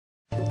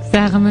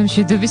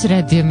საღამოების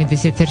რადიო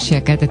იმედის ეთერში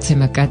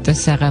აკადაცემა კატოს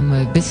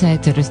საღამოების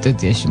საეთერო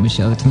სტუდიაში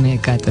მუშაობთ მე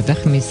კატო და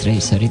ხმის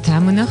რეჟისორი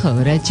თამუნა,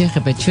 ხოლო რაც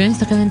შეეხება ჩვენს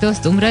დღევანდელ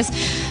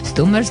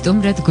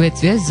სტუმრად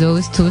გვეწვია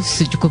ზოუს თუს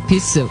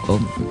ჯგუფის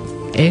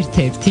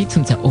ერთ-ერთი,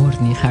 თუმცა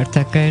ორნი ხართ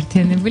აქ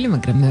გაერთიანებული,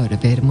 მაგრამ მეორე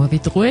ვერ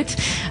მოვიტყუეთ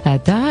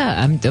და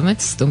ამიტომაც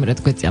სტუმრად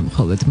გვეწია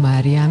მხოლოდ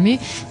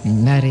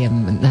მარიამ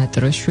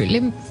ნატროშვილი,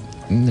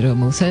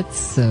 რომელსაც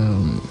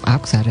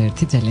აქვს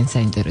არაერთი ძალიან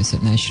საინტერესო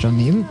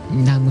ნაშრომი,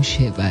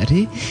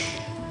 ნამუშევარი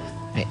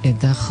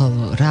და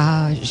ხოლო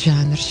რა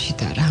ჟანრში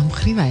და რა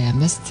მხრივ აი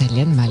ამას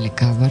ძალიან მალე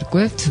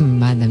გავარკვევთ.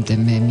 მანამდე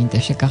მე მინდა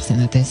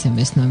შეგახსენოთ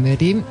SMS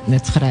ნომერი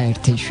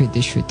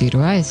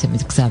 917778.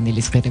 SMS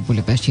გზავნილის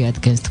ღირებულებაში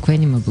ადგენს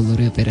თქვენი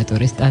მობილური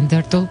ოპერატორის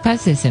სტანდარტულ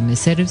ფასს. SMS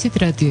სერვისით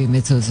რადიო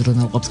იმედს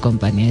უზრუნველყოფს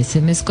კომპანია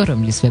SMS-კო,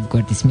 რომლის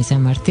ვებგვერდის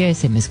მისამართია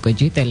SMS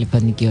კოჯი,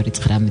 ტელეფონი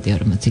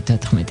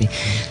 219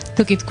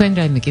 თუ კი თქვენ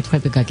რაიმე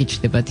კითხვები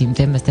გაგიჩნდებათ იმ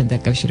თემასთან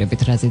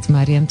დაკავშირებით, რაზეც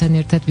მარიამთან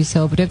ერთად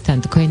ვისაუბრებთ, ან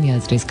თქვენი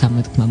აზრის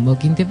გამოთქმა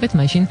მოგინდებათ,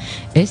 მაშინ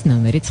ეს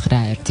ნომერი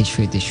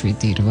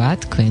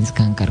 917778 თქვენს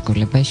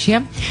განკარგულებაშია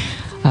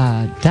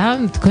და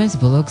თქვენს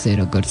ბლოგზე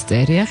როგორც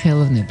წერია,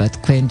 ხელოვნება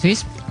თქვენთვის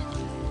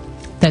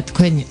და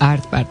თქვენი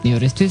არტ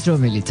პარტნიორისთვის,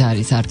 რომელიც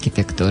არის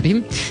არქიტექტორი,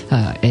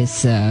 ეს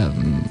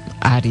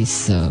არის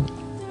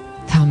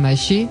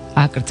თამაში,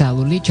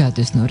 აკრძალული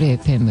ჯადოსნური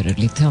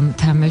ეფემერული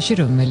თამაში,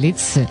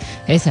 რომელიც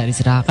ეს არის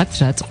რაღაც,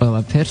 რაც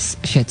ყველაფერს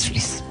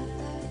შეცვლის.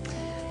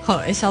 ხო,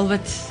 ეს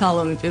ალბათ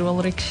სალომი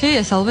პირველ რიგში,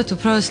 ეს ალბათ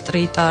უფრო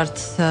სტრიტ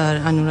არტს,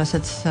 ანუ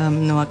რასაც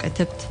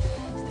ნოვაკეთებთ,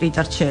 სტრიტ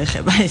არტს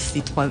შეეხება ეს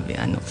სიტყვები,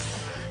 ანუ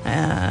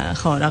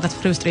ხო, რაღაც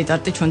მხრივ სტრიტ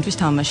არტი ჩვენთვის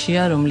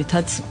თამაშია,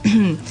 რომლითაც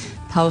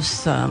თავს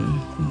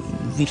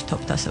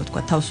ვირთობთ, ასე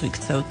ვთქვათ, თავს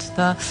ვიქცევთ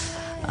და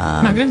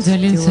მაგრამ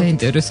ძალიან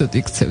საინტერესოდ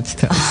იქცევთ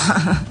თავს.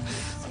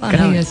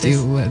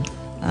 კრეატიულად.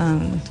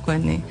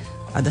 თქვენი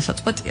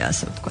გადასაწყვეტია,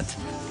 ასე ვთქვათ.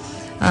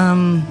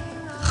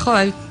 ხო,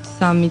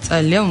 სამი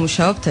წელია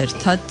ვმუშაობთ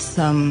ერთად,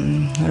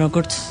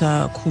 როგორც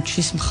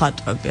ქუჩის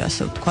მხატვრები,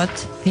 ასე ვთქვათ.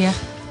 დიახ.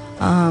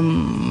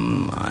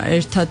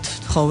 ერთად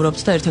ცხოვრობთ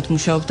და ერთად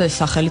მუშაობთ და ეს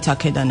სახელიც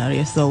აქედან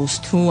არის, those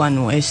two,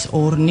 ანუ ეს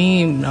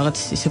ორნი, რაღაც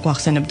ისე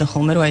გვახსენებდა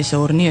ხოლმე, რომ ეს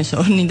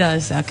ორნი და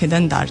ეს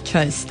აქედან დარჩა,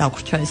 ეს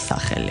დაგვრჩა ეს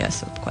სახელი,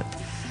 ასე ვთქვათ.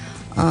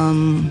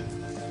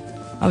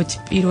 ავიცი,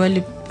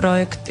 პირველი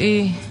პროექტი,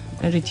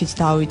 რითიც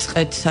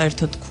დავიწყეთ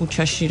საერთოდ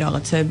ქუჩაში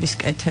რაღაცების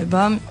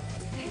კეთება,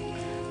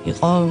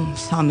 იყო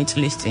 3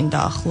 წლის წინ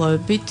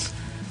დაახლოებით.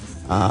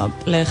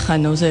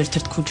 პლეხანოვზე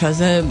ერთ-ერთ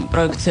ქუჩაზე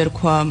პროექტს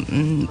ერქვა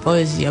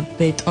პოეზია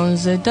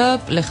ბეტონზე და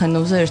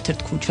პლეხანოვზე ერთ-ერთ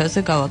ქუჩაზე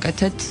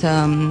გავაკეთეთ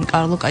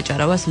კარლო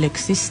კაჭარავას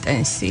ლექსის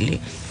სტენსილი.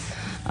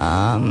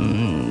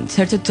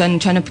 საერთოდ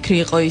ჩანაფიქრი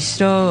იყო ის,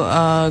 რომ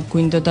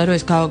გვინდოდა რომ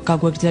ეს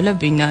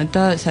გაგვეგრძელებინა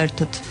და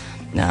საერთოდ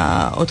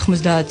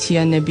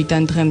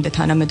 90-იანებიდან დღემდე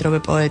თანამედროვე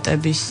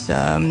პოეტების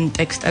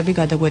ტექსტები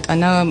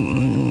გადაგვეტანა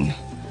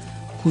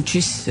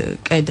ქუჩის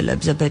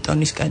კედლებზე,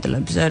 ბეტონის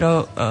კედლებზე,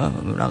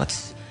 რომ რაღაც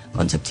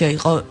კონცეფცია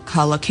იყო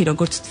ქალაქი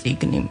როგორც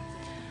წიგნი.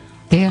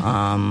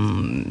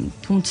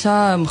 თუმცა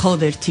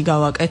მხოლოდ ერთი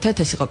გავაკეთეთ,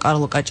 ეს იყო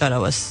კარლო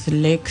კაჭარავას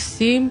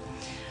ლექსი,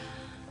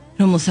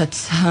 რომელსაც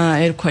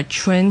ერქვა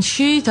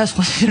ჩვენში და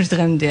სხვა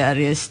დღემდე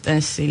არის ეს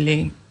სტენსილი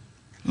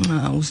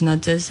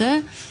უზნაძეზე.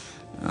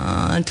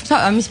 თუმცა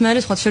ამის მერე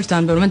სხვა შორის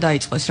ძალიან ბევრმა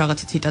დაიწყო ეს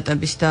რაღაცა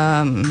ციტატების და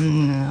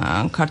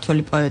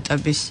ქართველი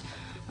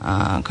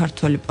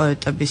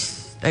პოეტების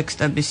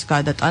ტექსტების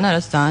გადატანა,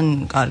 რაც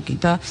ძალიან კარგი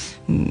და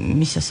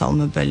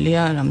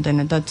მისასალმებელია,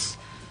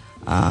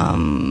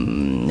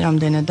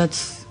 რამდენადაც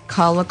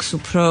ქალაქს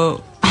უფრო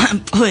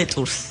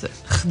პოეტურს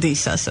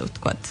ხდის, ასე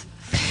ვთქვათ.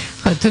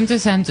 ხო, თუმცა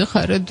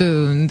სამწუხაროდ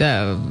და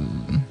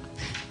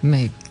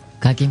მე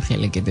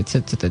გაგიმხელე კიდე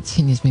ცოტა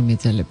ცინიზმი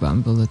მეძალება ამ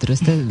ბოლო დროს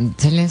და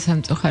ძალიან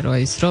სამწუხაროა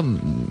ის, რომ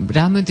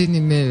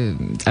რამოდენიმე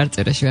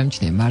წარწერაში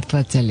ვამჩნია მართლა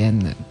ძალიან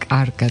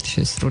კარგად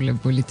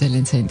შესრულებული,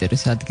 ძალიან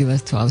საინტერესო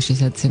ადგილას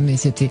თვალშისაცემი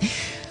ესეთი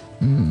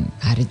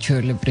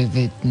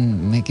არაჩვეულებრივი,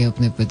 მე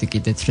გეუბნებოდი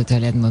კიდეც, რომ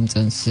ძალიან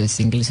მომწონს ეს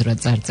ინგლისურად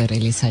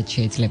წარწერილი, სად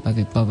შეიძლება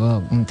ვიპოვო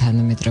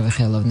თანამედროვე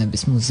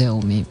ხელოვნების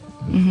მუზეუმი,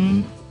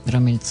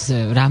 რომელიც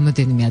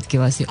რამოდენიმე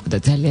ადგილას იყო და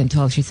ძალიან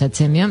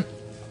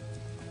თვალშისაცემია.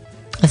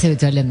 ასევე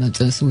ძალიან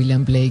მომწონს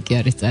უილიამ ბლეიკი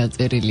არის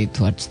წარწერილი,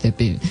 თუ არ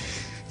ვცდები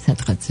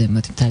სადღაც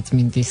ზემოთ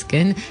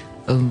მთაწმინდისკენ.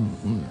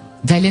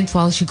 ძალიან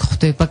თვალში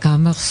გვხვდება,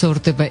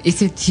 გამახსოვრდება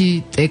ესეთი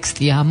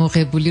ტექსტი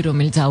ამოღებული,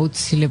 რომელიც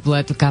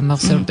აუცილებლად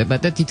გამახსოვრდება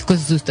და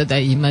თითქოს ზუსტად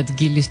აი იმ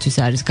ადგილისთვის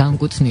არის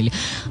განკუთვნილი.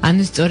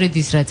 ანუ სწორედ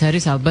ის, რაც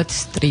არის ალბათ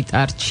სტრიტ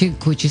არტში,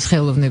 ქუჩის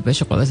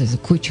ხელოვნებაში, ყველას ეს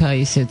ქუჩა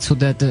ისე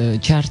ცუდად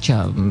ჩარჩა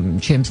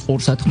ჩემს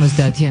ყურს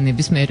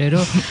 90-იანების მერე,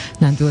 რომ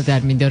ნამდვილად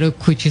არ მინდა რომ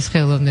ქუჩის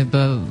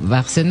ხელოვნება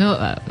ვახსენო,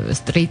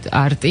 სტრიტ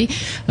არტი,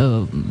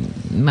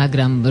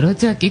 მაგრამ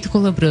როცა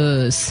კითხულობ,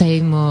 რომ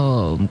სეიმო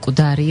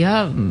მკვდარია,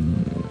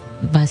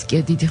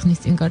 ბასკია დიდი ხნის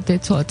წინ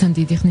გარდაეცვალა,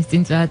 დიდი ხნის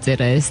წინ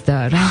წააწერა ეს და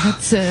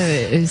რაღაც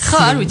ხო,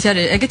 არ ვიცი,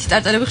 არის ეგეთი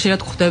წარწერები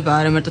ხშირად ხდება,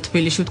 არა მარტო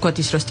თბილისში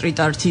ვთქვათ ის რომ street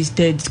art is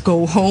dead go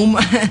home.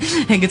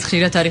 ეგეც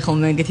ხშირად არის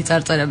ხოლმე ეგეთი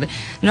წარწერები.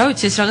 რა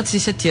ვიცი, ეს რაღაც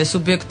ისეთია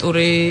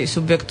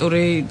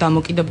სუბიექტური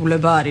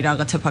დამოკიდებულება არის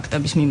რაღაცა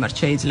ფაქტების მიმართ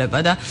შეიძლება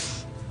და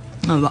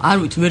არ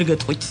ვიცი, ვერ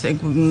გეტყვით,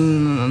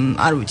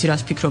 არ ვიცი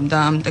რას ფიქრობდა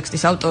ამ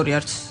ტექსტის ავტორი,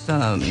 არც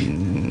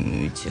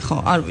ვიცი, ხო,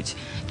 არ ვიცი.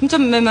 თუმცა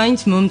მე მაინც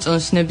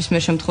მომწონს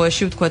ნებისმიერ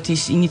შემთხვევაში ვთქვათ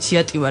ის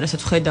ინიციატივა,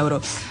 რასაც ვხედავ,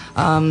 რომ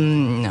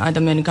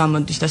ადამიანი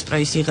გამოდის და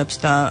სპრეის იღებს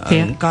და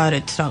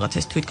გარეთ რაღაც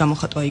ეს თვით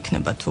გამოხატვა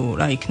იქნება თუ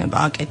რა იქნება,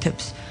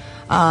 აკეთებს.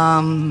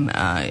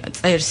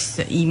 წერს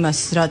იმას,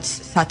 რაც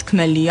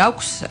სათქმელი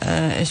აქვს,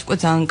 ეს უკვე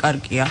ძალიან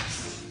კარგია.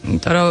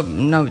 იმიტომ რომ,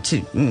 რა ვიცი,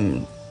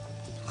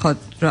 ხო,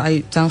 აი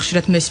ძალიან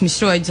ხშირად მესმის,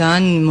 რომ აი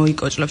ძალიან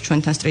მოიკოჭლებს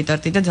ჩვენთან street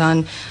art-ი და ძალიან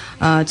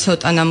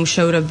ცოტა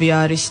ნამუშევრები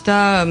არის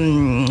და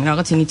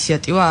რაღაც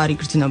ინიციატივა არ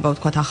იგრძნობა,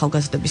 ვთქვათ,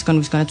 ახალგაზრდებისგან,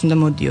 ვისგანაც უნდა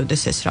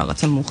მოდიოდეს ეს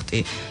რაღაცა მუხტი.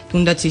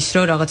 თუნდაც ის,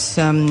 რომ რაღაც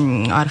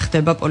არ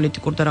ხდება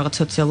პოლიტიკურ და რაღაც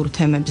სოციალურ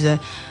თემებზე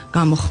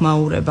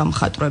გამოხმაურება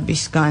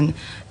მხატვრებისგან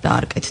და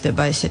არ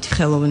კეთდება ესეთი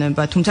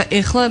ხელოვნება. თუმცა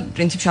ეხლა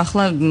პრინციპში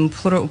ახლა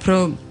უფრო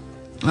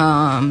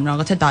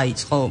რაღაცა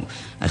დაიწყო.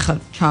 ახლა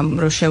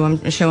რომ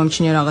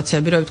შევამჩნია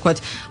რაღაცები, რომ ვთქვათ,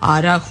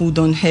 არა who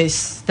don't has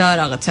და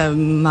რაღაცა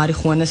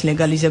მარიხუანას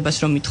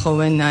ლეგალიზებას რომ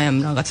ითხოვენ აი ამ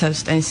რაღაცა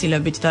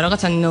სტენსილებით და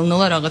რაღაცა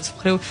ნელ-ნელა რაღაც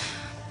მხრივ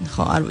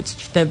ხო არ ვიცი,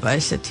 ხდება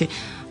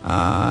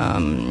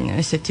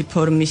ესეთი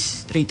ფორმის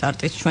street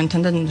art-ის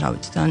ჩვენთან და რა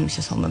ვიცი, ძალიან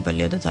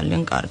მისასალმებელია და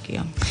ძალიან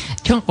კარგია.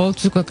 ჩვენ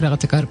ყოველთვის გვაქვს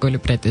რაღაცა გარკვეული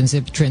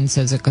პრეტენზიები ჩვენი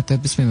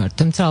საზოგადოების მიმართ,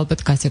 თუმცა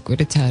ალბათ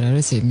გასაკვირიც არ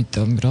არის,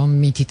 იმიტომ რომ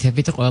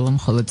მითითებით ყველა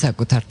მხოლოდ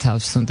საკუთარ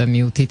თავს უნდა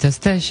მიუთითოს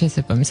და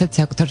შესაბამისად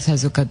საკუთარ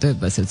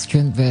საზოგადოებასაც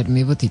ჩვენ ვერ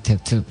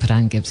მივუთითებთ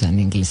ფრანგებს ან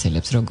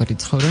ინგლისელებს როგორი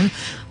ცხოვრობენ,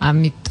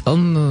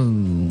 ამიტომ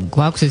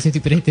გვაქვს ესეთი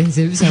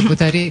პრეტენზიები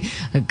საკუთარი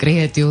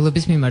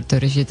კრეატიულობის მიმართ,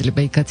 რომ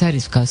შეიძლება იქაც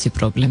არის მსგავსი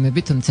პრობლემები,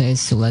 თუმცა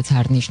ეს სულაც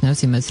არ ნიშნავს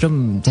იმას, რომ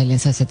ძალიან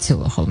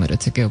სასაცილოა ხოლმე,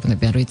 როცა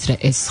გეუბნებიან, რომ იცი რა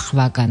ეს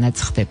სხვაგანაც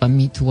ხდება,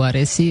 მით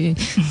უარესი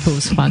თუ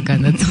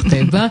სხვაგანაც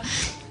ხდება.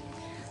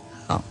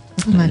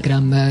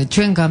 მაგრამ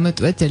ჩვენ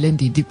გამოტვეთ ძალიან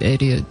დიდი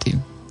პერიოდი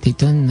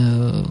თვითონ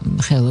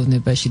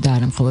ხელოვნებაში და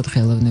არა მხოლოდ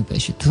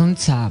ხელოვნებაში.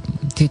 თუმცა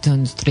თვითონ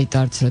street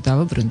arts რო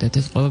დავაბრუნდეთ,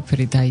 ეს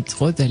ყველაფერი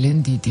დაიწყო ძალიან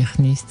დიდი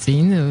ხნის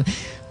წინ.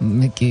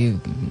 მე კი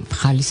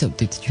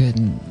ხალისობდით ჩვენ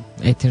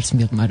ეთერს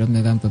მიღმა, რომ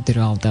მე ვამბობდი,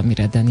 რომ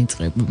ალდამირადან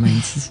იწყება,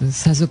 მაინც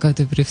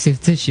საზოგადოებრივ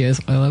სივრცეშია ეს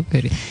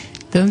ყველაფერი.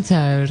 თუმცა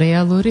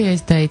რეალური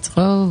ეს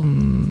დაიწყო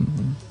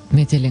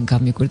მე ძალიან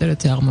გამიკვირდა,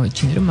 როცა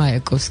აღმოაჩინე, რომ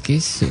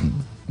მაიაკოვსკის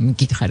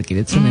გითხარ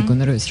კიდეც რომ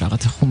მეგონა რომ ეს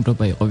რაღაცა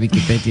ხუმრობა იყო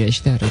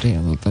ვიკიპედიაში და არა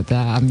რეალობა და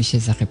ამის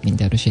შესახებ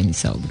მინდა რომ შენი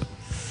საუბრო.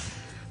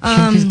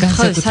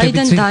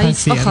 საიდან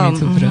დაიწყო ხო?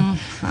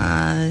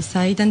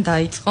 საიდან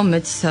დაიწყო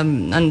მეც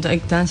ანუ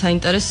ეგ ძალიან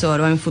საინტერესოა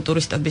რომ ამ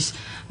ფუტურისტების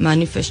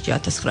მანიფესტში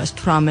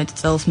 1918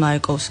 წელს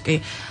მაიაკოვსკი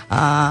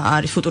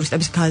არის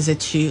ფუტურისტების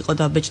გაზეთში იყო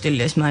დაბეჭდილი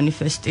ეს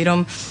მანიფესტი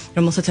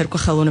რომელსაც ერქვა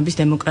ხელოვნების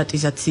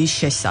დემოკრატიზაციის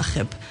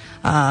შესახებ.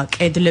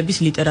 კედლების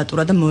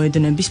ლიტერატურა და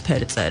მოედნების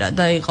ფერწერა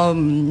და იყო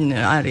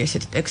არის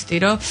ესეთი ტექსტი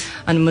რომ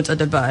ანუ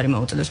მოწოდება არის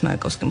მოუწოდებს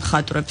მაიაკოვსკი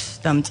მხატვრებს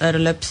და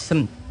მწერლებს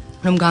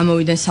რომ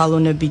გამოვიდნენ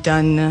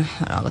სალონებიდან,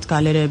 რაღაც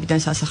გალერეებიდან,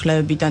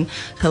 სასახლეებიდან,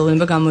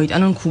 ხელოვნება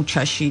გამოიტანონ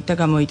ქუჩაში და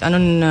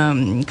გამოიტანონ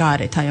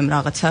გარეთ, აი ამ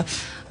რაღაცა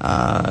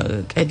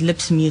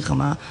კედლებს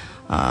მიღმა,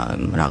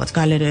 რაღაც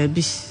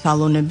გალერეების,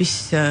 სალონების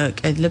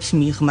კედლებს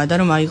მიღმა და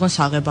რომ აიღონ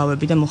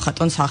საღებავები და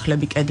მოხატონ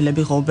სახლები,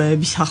 კედლები,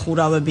 ღობეები,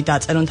 სახურავები,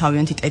 დაწერონ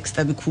თავიანთი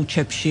ტექსტები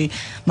ქუჩებში,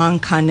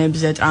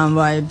 მანქანებზე,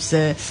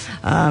 ტრამვაებზე,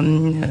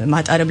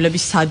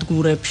 მატარებლების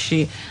სადგურებში.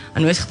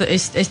 ანუ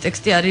ეს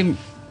ტექსტი არის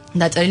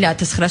დაწერილი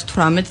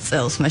 1918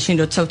 წელს, მაშინ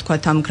როცა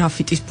ვთქვათ ამ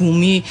გრაფიტის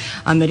ბუმი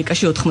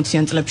ამერიკაში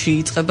 80-იან წლებში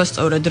იწყება,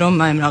 სწორედ რომ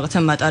აი რაღაცა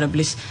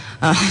მატარებლის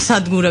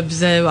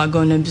სადგურებზე,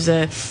 ვაგონებზე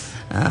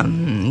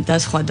და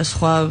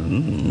სხვა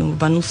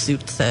ურბანულ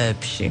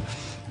სივრცეებში.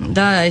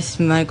 და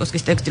ეს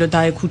მაიაკოვსკის ტექსტი რომ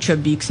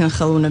დაეკუჩები იქცენ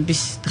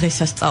ხელოვნების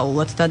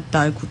დღესასწაულად და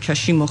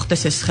დაეკუჩაში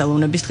მოხდეს ეს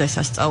ხელოვნების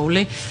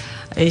დღესასწაული.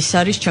 ეს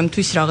არის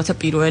ჩემთვის რაღაცა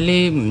პირველი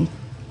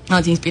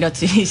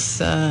ინსპირაციის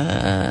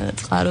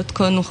წყარო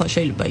თქო, ნუ ხო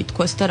შეიძლება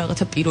ითქვას და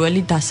რაღაცა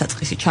პირველი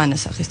დასაწყისი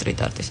ჩანასახი street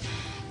art-ის.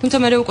 თუმცა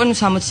მე უკვე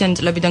 60-იანი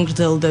წლებიდან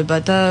გრძელდება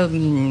და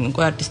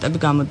უკვე არტისტები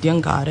გამოდიან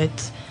გარეთ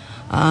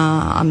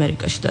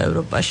ამერიკაში და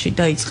ევროპაში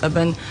და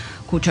იწყებენ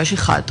ქუჩაში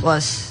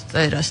ხატვას,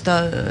 წერას და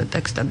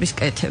ტექსტების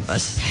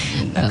კეთებას.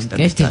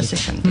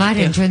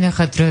 მარიამ, ჩვენ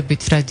ახლა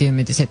დროებით რადიო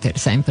იმედის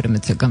ეთერს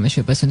საინფორმაციო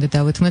გამოშვებას უნდა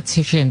დავუთმოთ,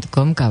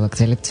 შემდგომ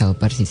გავაგრძელებთ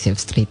საუბარს ისევ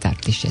street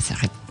art-ის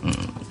შესახებ.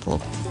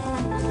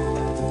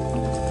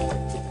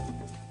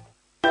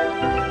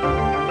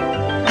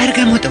 არ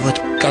გამოტოვოთ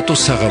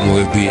კატოს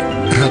საღამოები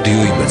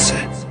რადიო იმედზე.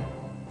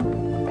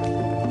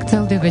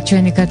 გრძელდება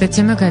ჩვენი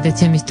გადაცემა,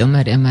 გადაცემის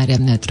სტუმარია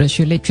მარიამ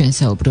ნატროშვილი. ჩვენ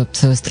საუბრობთ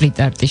სტრიტ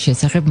არტის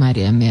შესახებ.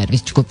 მარიამი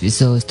არის ჯგუფის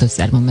ზოოსტოს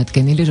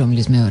წარმომადგენელი,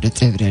 რომლის მეორე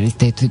წევრი არის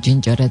დეთო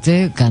ჯინჯორაძე,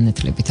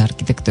 განათლებით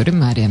არქიტექტორი.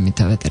 მარიამი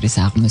თავად არის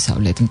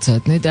აღმოსავლეთ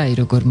მცოდნე და აი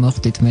როგორ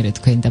მოხდით მე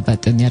თქვენ და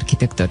ბატონი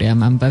არქიტექტორი ამ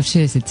ამბავში,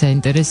 ესეც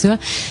საინტერესოა.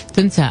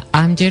 თუმცა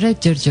ამჯერად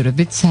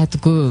ჯერჯერობით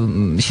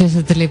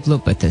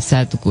შესაძლებლობათა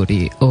სადგური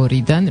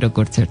 2-დან,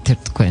 როგორც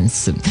ერთ-ერთ თქვენს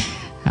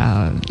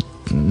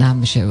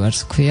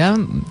ნამუშევარს ქვია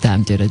და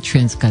ამჯერად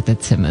ჩვენს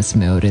გადაცემას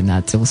მეორე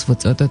ნაწილს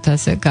ვუწოდოთ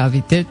ასე,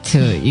 გავიდეთ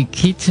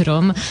იქით,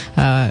 რომ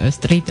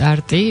სტრიტ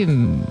არტი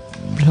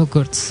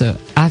როგორც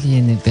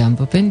ავიენები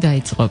ამბობენ,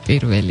 დაიწყო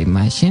პირველი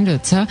მაშინ,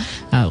 როცა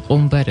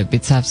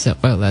ყუმბარებით სავსე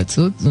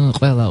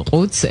ყველა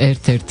ყუთს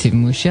ერთ-ერთი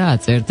მუშა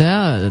აწერდა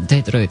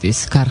დეტროიტის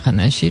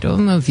ქარხანაში,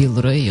 რომ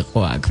ვილროი იყო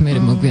აქ. მე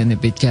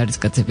მოგვიანებით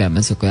ჯარისკაცები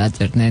ამას უკვე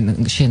აწერდნენ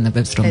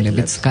შენობებს,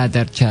 რომლებიც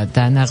გადარჩა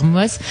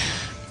დანაღმვას.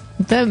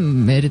 და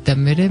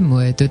მე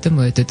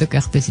მოედოდა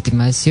გახდა ისეთი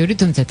მასიური,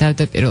 თუმცა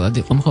თავდაპირველად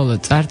იყო მხოლოდ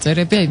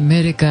წარწერები, აი მე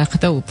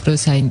გახდა უფრო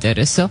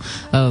საინტერესო.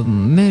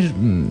 მე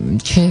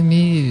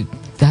ჩემი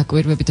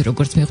დაკვირვებით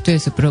როგორც მივხვდი,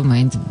 ეს უფრო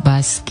მაინც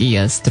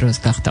ბასკიას დროს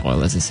გახდა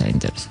ყველაზე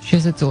საინტერესო.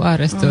 შესაძლოა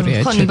არასტორია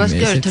ჩემი. ხო,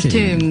 ბასკია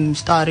ერთ-ერთი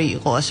სტარი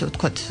იყო, ასე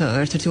ვთქვათ,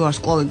 ერთ-ერთი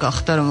ვარსკვლავი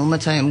გახდა,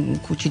 რომელმაც აი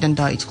ქუჩიდან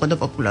დაიწყო და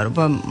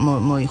პოპულარობა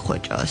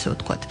მოიხვეჭა, ასე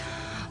ვთქვათ.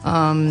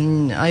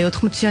 აი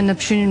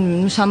 80-იანებში,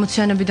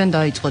 60-იანებიდან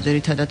დაიწყო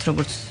ძირითადად,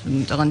 როგორც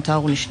წაღანთ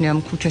აღნიშნე, ამ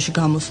ქუჩაში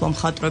გამოსვლა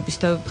მხატვრების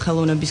და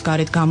ხელოვნების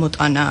გარეთ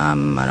გამოტანა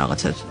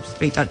რაღაცა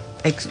სტრიტ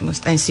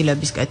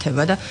სტენსილების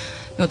კეთება და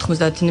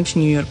 90-იანებში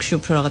ნიუ-იორკში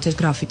უფრო რაღაცა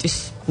გრაფიტის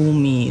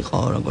ბუმი იყო,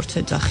 როგორც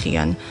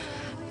ეძახიან.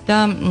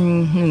 და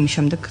იმის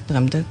შემდეგ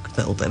დღემდე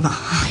გრძელდება.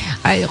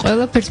 აი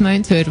ყველაფერს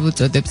მაინც ვერ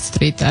ვუწოდებთ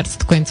სტრიტ არტს,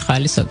 თქვენ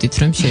ხალისობთ,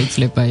 რომ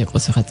შეიძლება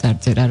იყოს ახლა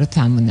წარწერა, რომ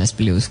თამუნას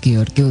პლუს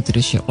გიორგი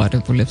უდრის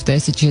შეყვარებულებს და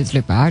ესე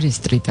შეიძლება არის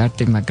სტრიტ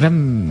არტი, მაგრამ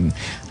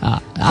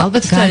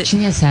ალბათ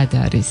გააჩნია სად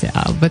არის,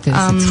 ალბათ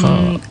ესეც ხო.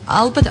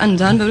 ალბათ ან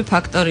ძალიან ბევრი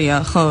ფაქტორია,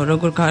 ხო,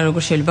 როგორ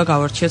შეიძლება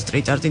გავარჩიოთ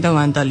სტრიტ არტი და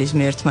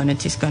ვანდალიზმი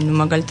ერთმანეთისგან.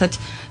 მაგალითად,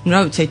 რა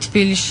ვიცი,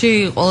 თბილისში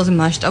ყველაზე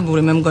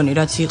მასშტაბური მე მგონი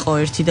რაც იყო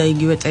ერთი და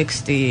იგივე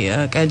ტექსტი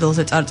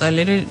კედელზე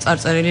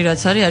წარწერილი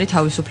რაც არის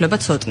თავისუფლება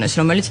ცოტნეს,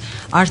 რომელიც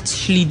არც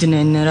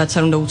შლიდნენ, რაც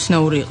არ უნდა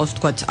უცნაური იყოს,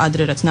 თქვათ,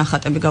 ადრე რაც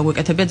ნახატები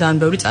გაგვეკეთებია, ძალიან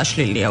ბევრი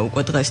წაშლილია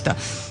უკვე დღეს და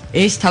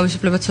ეს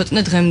თავისუფლება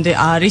ცოტნე დღემდე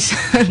არის,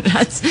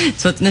 რაც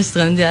ცოტნეს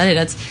დღემდე არის,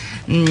 რაც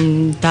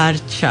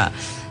დარჩა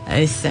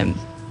ესე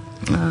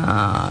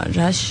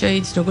რა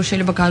როგორ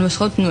შეიძლება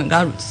განვასხვაოთ, ნუ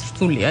არ ვიცი,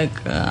 რთულია ეგ,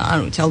 არ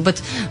ვიცი, ალბათ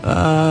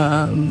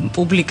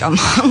პუბლიკამ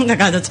უნდა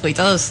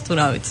გადაწყვიტოს, თუ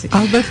რა ვიცი.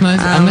 ალბათ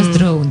ამას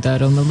დრო უნდა,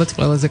 რომ ალბათ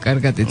ყველაზე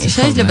კარგად იცის.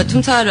 შეიძლება,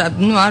 თუმცა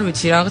ნუ არ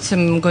ვიცი, რაღაც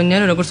მგონია,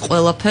 რომ როგორც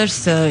ყველაფერს,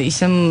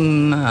 ისე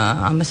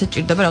ამასაც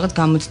ჭირდება რაღაც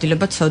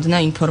გამოცდილება, ცოდნა,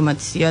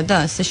 ინფორმაცია და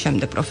ასე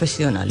შემდეგ,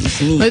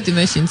 პროფესიონალიზმი. მოდი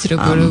მაშინც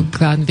როგორ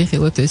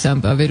განვიხილოთ ეს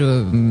ამბავი,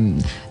 რომ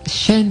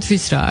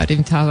შენთვის რა არის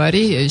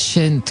მთავარი,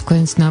 შენ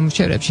თქვენს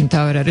ნამუშევრებში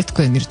მთავარი არის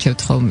თქვენი რჩევთ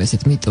ხოლმე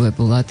ესეთ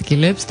მიტოვებულ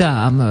ადგილებს და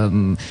ამ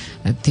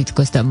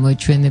თითქოს და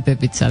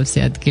მოჩვენებებით სავსე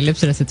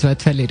ადგილებს, რასაც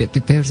ვათვალიერებთ,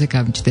 ბევრზე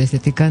გამიჩნდა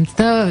ესეთი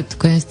განცდა,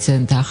 თქვენს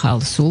ცენთ ახალ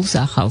სულს,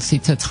 ახალ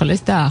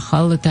სიცოცხლეს და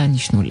ახალ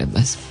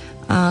დანიშნულებას.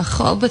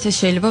 ხო, ალბათ ეს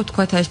შეიძლება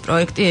ვთქვათ, ეს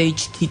პროექტი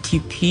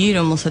HTTP,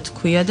 რომელსაც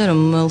ქვია და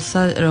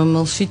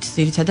რომელშიც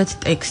ძირითადად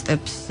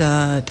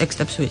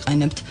ტექსტებს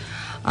ვიყენებთ.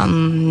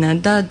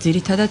 და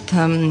ძირითადად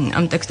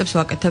ამ ტექსტებს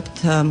ვაკეთებთ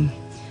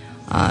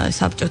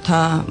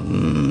საბჭოთა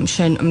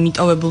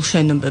მიტოვებულ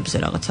შენობებზე,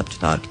 რაღაც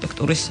საბჭოთა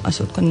არქიტექტურის, ასე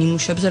ვთქვათ,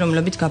 ნიმუშებზე,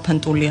 რომლებიც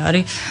გაფანტული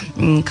არის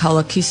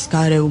ქალაქის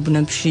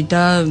გარეუბნებში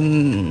და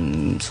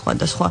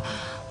სხვადასხვა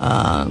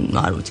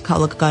არ ვიცი,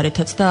 ქალაქ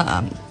გარეთაც და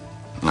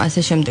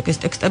ასე შემდეგ. ეს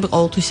ტექსტები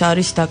ყოველთვის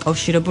არის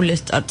დაკავშირებული,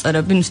 ეს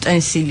წარწერები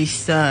სტენსილის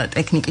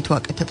ტექნიკით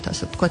ვაკეთებთ,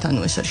 ასე ვთქვათ, ანუ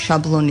ეს არის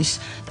შაბლონის,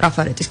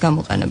 ტრაფარეტის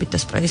გამოყენებით და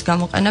სპრეის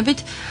გამოყენებით.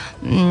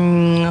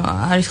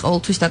 არის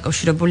ყოველთვის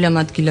დაკავშირებული ამ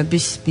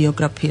ადგილების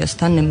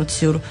ბიოგრაფიასთან,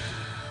 ემოციურ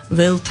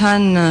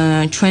ველთან,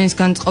 ჩვენს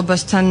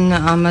განწყობასთან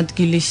ამ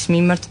ადგილის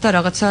მიმართ და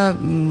რაღაცა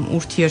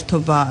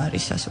ურთიერთობა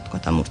არის, ასე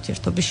ვთქვათ, ამ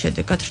ურთიერთობის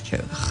შედეგად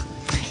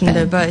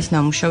რჩება ეს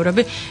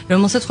ნამუშევრები,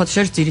 რომელსაც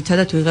ხოთშერს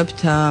ძირითადად ვიღებთ,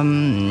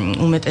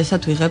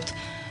 უმეტესად ვიღებთ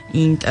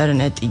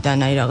ინტერნეტიდან,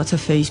 აი რაღაცა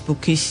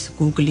Facebook-ის,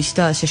 Google-ის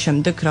და ასე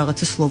შემდეგ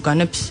რაღაცა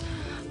სლოგანებს,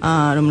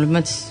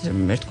 რომლებმაც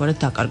ერთგვარად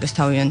დაკარგეს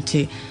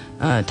თავიანთი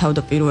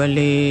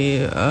თავდაპირველი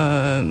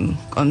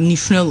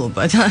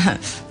მნიშვნელობა და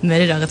მე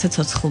რაღაცა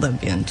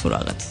ცოცხლდებიან თუ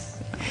რაღაც.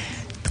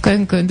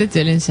 თქვენ გქონდა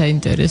ძალიან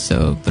საინტერესო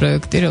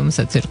პროექტი,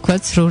 რომელსაც ერქვა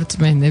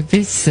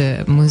ცრურწმენების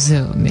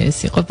მუზეუმი. ეს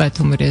იყო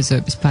ბათუმის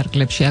რეზოების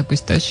ფარგლებში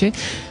აგვისტოში.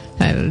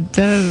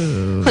 და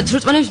ხო,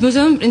 ცრურწმენების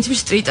მუზეუმი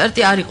პრინციპში სტრიტ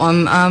არტი არ იყო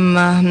ამ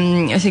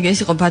ესე იგი ეს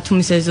იყო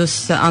ბათუმის ეზოს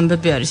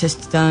ამბები არის ეს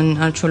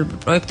არჩეული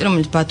პროექტი,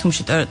 რომელიც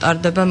ბათუმში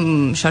ტარდება,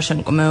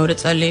 შარშანკო მეორე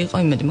წელი იყო,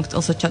 იმედი მაგ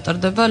წელსაც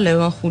ჩატარდება,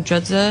 ლევან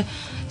ხუჯაძე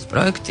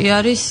პროექტი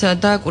არის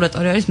და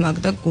კურატორი არის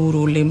მაგდა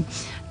გურული.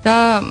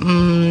 და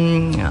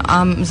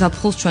ამ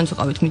ზაფხულს ჩვენც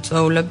ვიყავით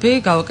მიწვეულები,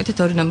 გავაკეთეთ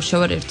ორი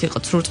ნამუშევარი, ერთი იყო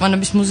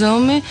ცრურწმენების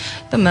მუზეუმი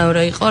და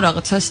მეორე იყო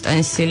რაღაცა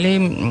სტენსილი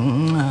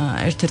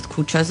ერთ-ერთ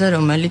ქუჩაზე,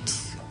 რომელიც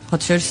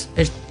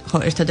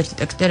ერთადერთი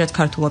ტექსტია, რაც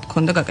ქართულად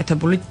ქონდა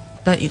გაკეთებული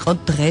და იყო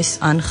დღეს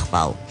ან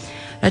ხვალ.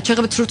 რაც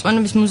შეეხება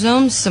ცრურწმენების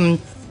მუზეუმს,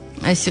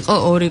 ეს იყო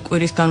 2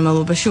 კვირის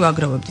განმავლობაში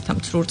ვაგროვებდით ამ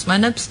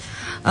ცრურწმენებს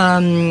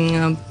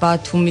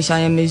ბათუმის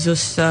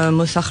აემეზოს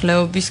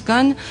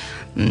მოსახლეობისგან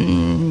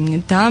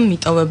და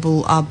მიტოვებულ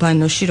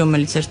აბანოში,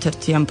 რომელიც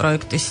ერთ-ერთი ამ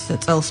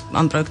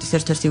პროექტის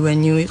ერთ-ერთი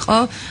venue იყო,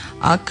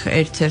 აქ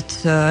ერთ-ერთ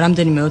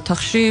რამდენიმე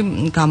ოთახში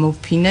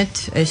გამოვფინეთ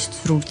ეს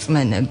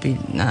ცრურწმენები.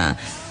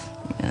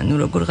 ну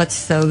როგორღაც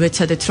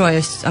ვეცადეთ რომ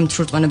ეს ამ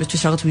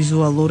ცრურწმენებისთვის რაღაც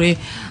ვიზუალური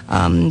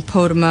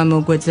ფორმა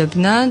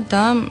მოგვეძებნა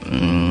და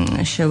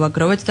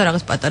შევაგროვეთ და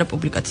რაღაც პატარა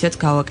პუბლიკაციაც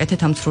გავაკეთეთ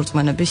ამ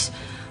ცრურწმენების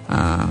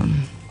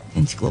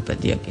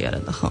ენციკლოპედია კი არა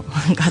და ხო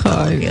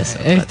კატალოგიას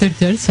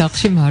ერთ-ერთი არის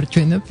სახლში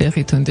მარჯვენა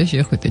ფეხით უნდა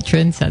შეხვიდე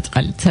ჩვენ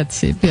საწყალი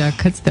ცაციები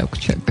აქაც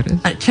დაგვრჩაგრეთ.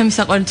 ჩემი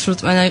საყვარელი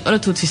ცრურწმენა იყო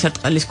რომ თუ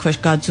ცისარტყელის ქვეშ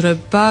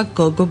გაძვრება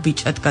გოგო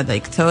ბიჭად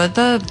გადაიქცევა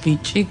და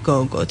ბიჭი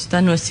გოგოთ და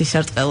ნუ ეს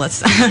ცისარტყელაც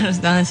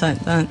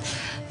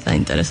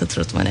საინტერესო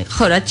ცრურწმენა.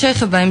 ხო, რაც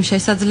შეეხება იმ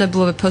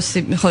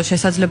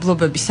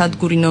შესაძლებლობების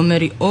სადგური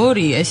ნომერი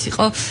 2, ეს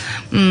იყო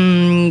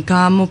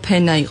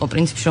გამოფენა იყო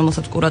პრინციპში,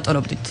 რომელსაც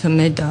კურატორობდით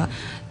მე და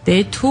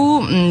დეთუ,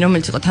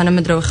 რომელიც იყო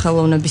თანამედროვე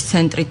ხელოვნების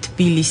ცენტრი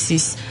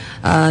თბილისის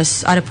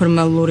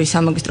არაფორმალური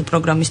სამაგისტრო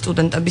პროგრამის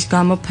სტუდენტების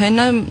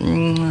გამოფენა,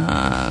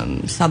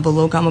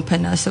 საბოლოო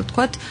გამოფენა ასე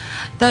ვთქვათ,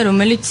 და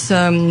რომელიც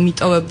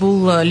მიტოვებულ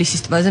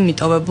ლისის ტბაზე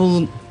მიტოვებულ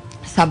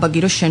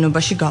საბაგიროს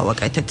შენობაში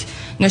გავაკეთეთ.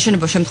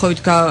 შენობა შემთხვევით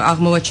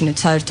აღმოვაჩინეთ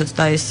საერთოდ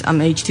და ეს ამ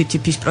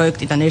HTTP-ის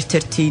პროექტიდან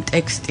ერთ-ერთი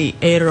ტექსტი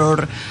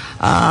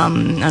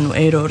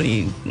ერორი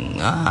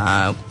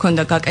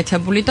ქონდა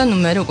გაკეთებული და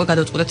მე უკვე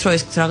გადავწყვეტეთ რომ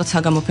ეს რაღაც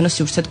საგამოფენო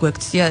სივრცედ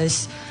გვექცია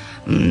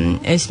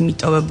ეს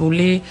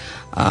მიტოვებული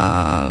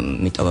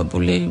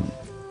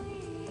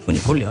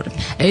უნიკალური ორი.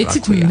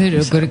 ეცით მე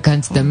როგორ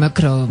განცდა,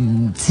 მაგრამ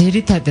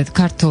ძირითადად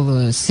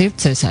ქართულ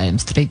სივრცეს აი ამ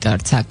სტრიტ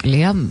არტს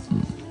აკლია.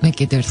 მე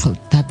კიდევ ერთხელ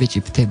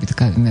დაბეჭდებით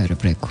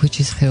გავიმეორებ რა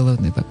ქუჩის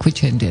ხელოვნება,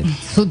 ქუჩამდე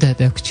სუდად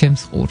აქვს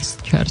ჩემს ყურს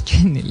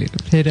ჩარჩენილი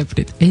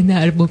ვერაფრით ენა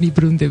არ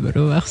მომიბრუნდება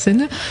რომ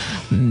ახსენო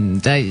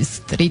და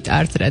სტრიტ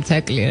არტს რაც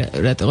აკლია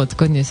რატო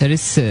თქვენი ეს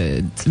არის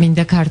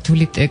წმინდა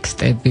ქართული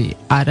ტექსტები,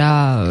 არა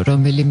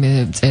რომელიმე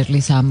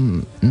წერლის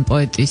ამ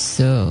პოეტის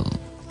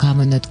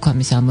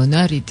გამონათქვამის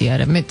ამონარიდი,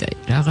 არამედ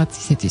რაღაც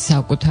ისეთი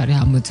საკუთარი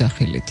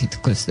ამოძახილი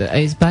თითქოს.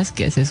 ეს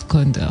ბასკიას ეს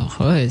ქონდა,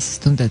 ხო?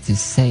 ეს თუნდაც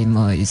ეს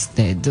სეიმო is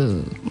dead.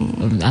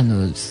 ანუ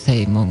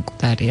სეიმო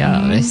მკვდარია,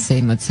 ეს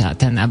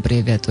სეიმოცთან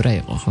აბრევიატურა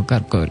იყო, ხო,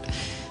 გარკვეული.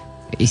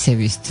 ისევ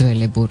ის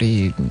ძველებური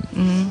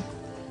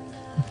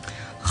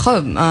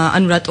ხო,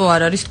 ანუ რატო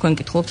არ არის თქვენ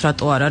კითხულობთ,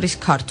 რატო არ არის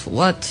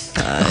ქართულად?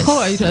 ხო,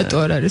 აი რატო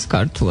არ არის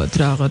ქართულად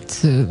რაღაც,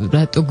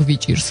 რატო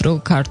გვიჭირს რომ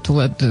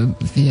ქართულად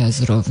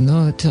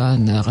ვიაზროვნოთ,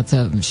 ან რაღაცა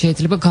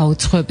შეიძლება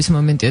გაუცხოების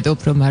მომენტია და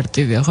უფრო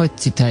მარტივია, ხო,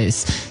 ცით აი ეს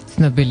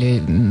ცნობილი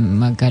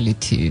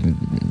მაგალითი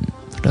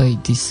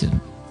როიდის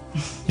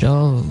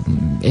რომ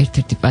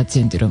ერთ-ერთი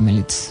პაციენტი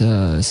რომელიც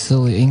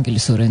სულ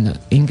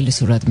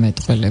ინგლისურად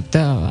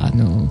მეტყველებდა,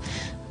 ანუ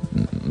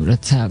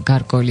როცა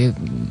გარკვეული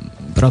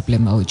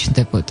პრობლემა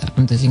უჩნდებოდა,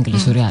 უნდა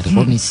ინგლისური არ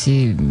იყო მისი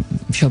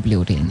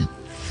მშობლიური ენა.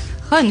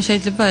 ხო,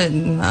 შეიძლება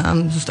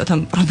ზუსტად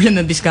ამ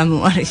პრობლემების გამო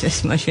არის ეს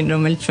მაშინ,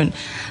 რომელიც ჩვენ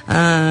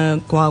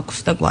გვაქვს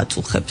და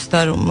გვაწუხებს და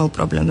რომელ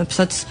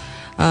პრობლემებსაც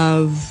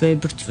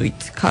ვებრძვით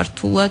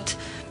ქართულად.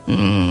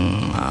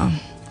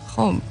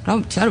 ხო, რა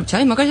ვიცი,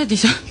 აი მაგალითად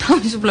ის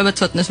თავისუფლება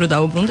ცოტნეს რომ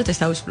დაუბრუნდეთ, ეს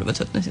თავისუფლება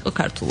ცოტნეს იყო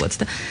ქართულად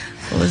და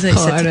ყველაზე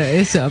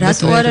ისეთი.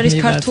 რატო არ არის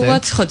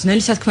ქართულად? ხო,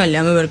 ძნელი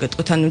სათქმელია, მე ვერ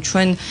გეტყვით, ანუ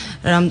ჩვენ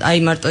აი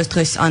მარტო ეს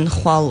დღეს ან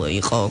ხვალ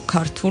იყო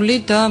ქართული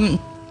და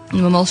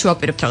მომავალში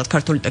ვაპირებთ რაღაც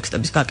ქართული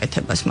ტექსტების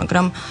გაკეთებას,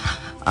 მაგრამ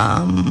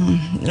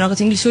რაღაც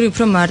ინგლისური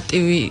უფრო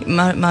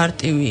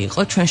მარტივი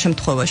იყო ჩვენ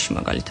შემთხვევაში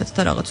მაგალითად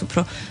და რაღაც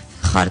უფრო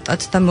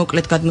ხარტად და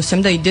მოკლედ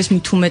გადმოსცემდა იდეას,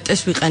 მით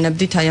უმეტეს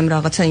ვიყენებდით აი ამ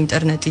რაღაცა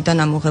ინტერნეტიდან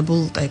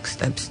ამოღებულ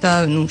ტექსტებს და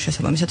ნუ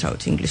შესაბამისად რა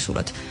ვიცი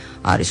ინგლისურად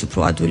არის უფრო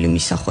ადვილი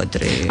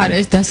მისახვედრი. არა,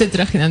 ეს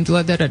დასეძრახი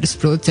ნამდვილად არ არის,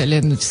 უფრო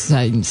ძალიან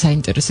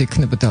საინტერესო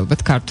იქნებოდა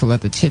ალბათ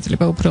ქართულად,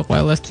 შეიძლება უფრო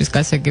ყველასთვის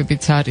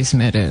გასაგებიც არის,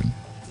 მე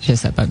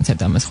შესაბამისად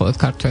ამას მხოლოდ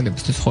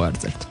ქართველებისთვის ხო არ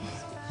წერთ.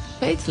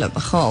 შეიძლება,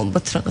 ხო,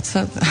 ალბათ რაღაცა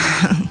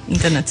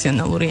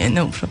ინტერნაციონალური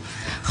ენა უფრო.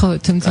 ხო,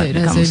 თუმცა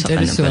რა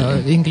საინტერესოა,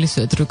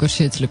 ინგლისურად როგორ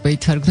შეიძლება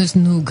ითარგმნოს,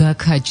 ნუ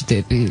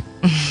გაქაჯდები.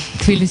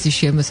 თბილისის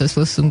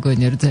შემოსასვლელს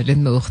მგონია რომ ძალიან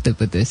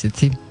მოუხდებოდა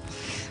ესეთი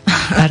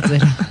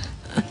არწერა.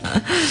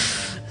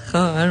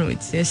 ხო, არ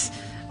ვიცი, ეს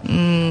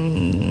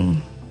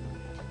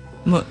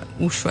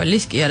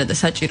უშვალის კი არა და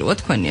საჭიროა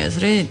თქვენი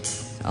აზრით?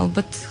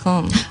 ალბათ, ხო.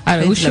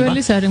 არა,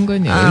 უშვალის არ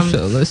მგონია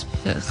უშვალოს.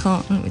 ხო,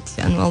 არ ვიცი,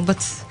 ანუ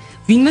ალბათ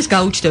ვინმეს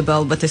გაუჩნდება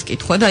ალბათ ეს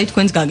კითხვა და აი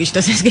თქვენს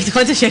გაგიჩნდეს ეს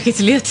კითხვა და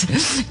შეგიძლიათ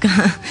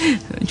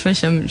ჩვენ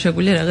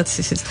შეგვიძლია რაღაც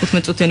ისეთ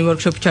 15 წუთიანი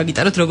ვორქშოპი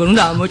ჩაგიტაროთ როგორ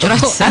უნდა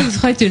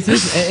ამოჭრათ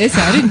ეს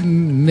არის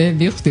მე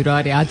მივხვდი რომ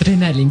არის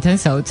ადრენალინთან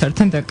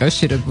საოცართან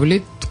დაკავშირებული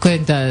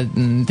თქვენ და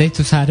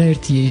დეთუს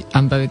არაერთი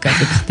ამბავი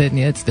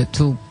გაგხდენიათ და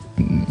თუ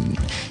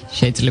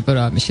შეიძლება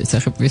რომ ამის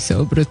შესახებ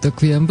ვისაუბროთ და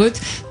გვიამბოთ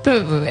და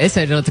ეს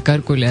არის რაღაც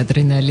გარკვეული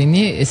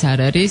ადრენალინი ეს არ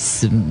არის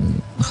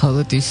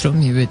მხოლოდ ის რომ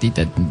მივედი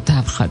და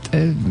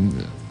დავხატე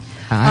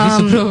არის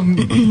უფრო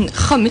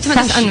ხო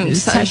მეცნიერად ანუ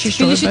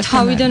საშიში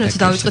თავიდან როცა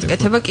დავიწყეთ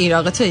კეთება კი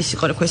რაღაცა ის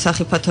იყო რა ქვია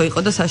სახიფათო იყო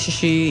და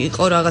საშიში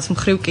იყო რაღაც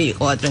მხრივ კი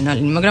იყო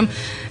ადრენალინი მაგრამ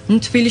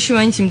თბილისში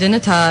მაინც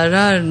იმდენად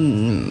არა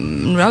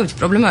რა ვიცი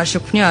პრობლემა არ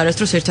შეგვქნია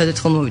არასდროს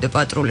ერთადერთ ხომ მოვიდა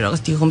პატრული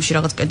რაღაც დიღომში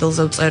რაღაც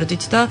კედელზე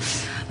ვწერდით და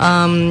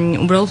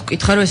უბრალოდ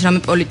ვკითხა რომ ეს რამე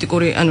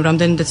პოლიტიკური ანუ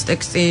რამდენადაც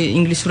ტექსტი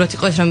ინგლისურად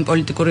იყო ეს რამე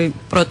პოლიტიკური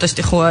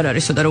პროტესტი ხო არ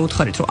არისო და რა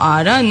უთხარით რომ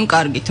არა ნუ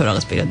კარგითო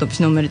რაღაც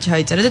პირადობის ნომერი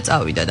ჩაიწერა და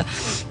წავიდა და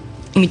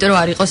იმიტომ რომ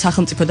არ იყო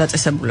სახელმწიფო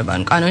დაწესებულება,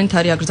 ანუ კანონით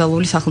არის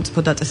აკრძალული სახელმწიფო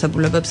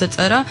დაწესებულებებზე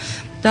წერა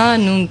და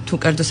ნუ თუ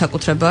კერძო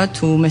საკუთრებაა,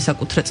 თუ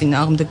მესაკუთრე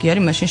წინააღმდეგი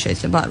არის, მაშინ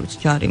შეიძლება არ ვიცი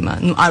ჯარიმა.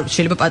 ნუ არ ვიცი,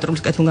 შეიძლება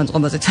პატრულის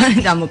კეთილგანწყობაზეც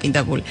არის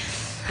დამოკიდებული.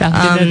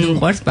 რამდენად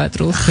უყვარს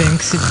პატრულს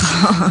ბენქსი.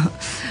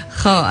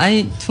 ხო, აი,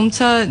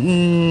 თუმცა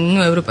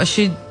ნუ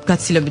ევროპაში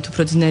გაცილებით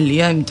უფრო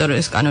ძნელია, იმიტომ რომ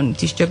ეს კანონით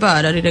ისჯება,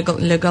 არ არის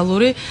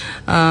ლეგალური.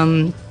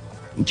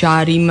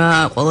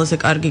 ჯარიმა ყველაზე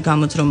კარგი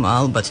გამოძრომა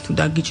ალბათ თუ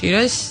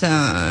დაგიჭირეს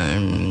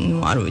ნუ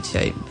არ ვიცი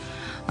აი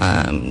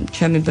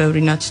ჩემი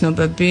ბევრი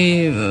ნაცნობები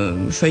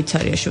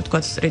შვეიცარიაში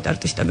ვთქვათ სტრიტ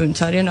არტისტები ვინც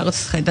არიან რაღაც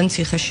ხედან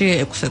ციხეში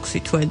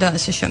 6-6 თვე და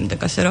ასე შემდეგ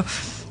ასე რომ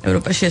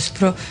ევროპაში ეს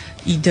უფრო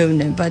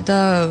იდევნება და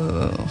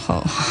ხო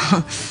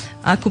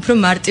აქ უფრო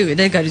მარტივია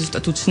და ეგ არის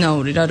ზუსტად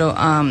უცნაური რა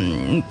რომ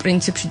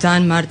პრინციპში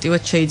ძალიან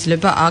მარტივად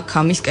შეიძლება აქ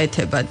ამის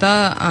კეთება და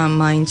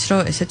მაინც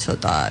რომ ესე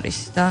ცოტა არის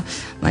და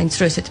მაინც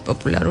რომ ესეთი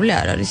პოპულარული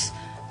არ არის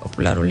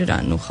პოპულარული რა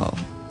ნუ ხო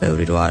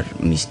ბევრი რო არ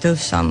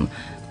მისდევს ამ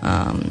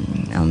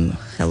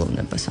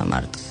ხელოვნებას ამ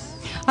არტს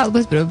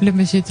ალბათ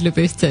პრობლემა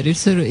შეიძლება ის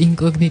არის რომ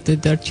ინკოგნიტო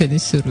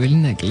დარჩენის სურვილი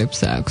ნაკლებს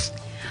აქვს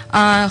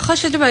ხო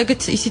შეიძლება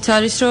ეგეც ისიც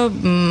არის რომ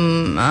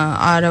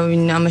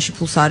არავინ ამაში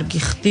ფულს არ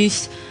გიხდის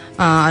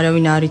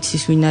არავინ არ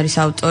იცის ვინ არის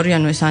ავტორი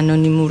ანუ ეს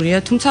ანონიმურია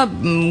თუმცა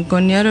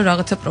მგონია რომ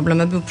რაღაცა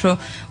პრობლემები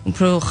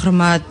უფრო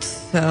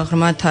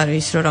ღრმად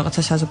არის რომ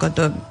რაღაცა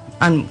საზოგადოება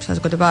ანუ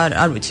საზოგადოება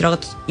არ ვიცი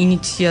რაღაც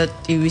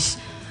ინიციატივის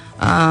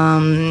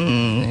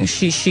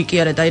შიში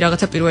კი არა და აი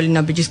რაღაცა პირველი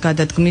ნაბიჯის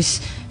გადადგმის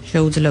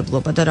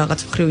შეუძლებლობა და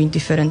რაღაც მხრივ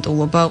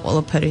ინდიფერენტულობა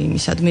ყველაფერი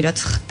იმისადმი რაც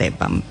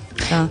ხდება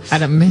და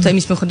არა მე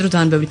იმის მიხედვით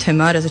ძალიან ბევრი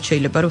თემაა რაზეც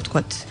შეიძლება რომ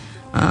ვთქვათ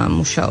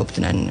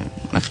მუშაობდნენ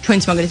მაგრამ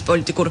ჩვენც მაგალითად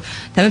პოლიტიკურ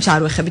თემებს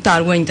არ ვეხებით და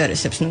არ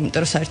გვაინტერესებს ნუ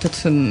იმიტომ რომ საერთოდ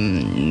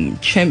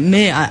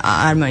მე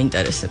არ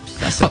მაინტერესებს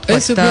ასე ვთქვათ და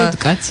ეს უბრალოდ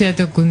კაცია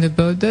და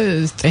გუნებაა და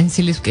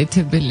სტენსილის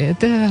მკეთებელია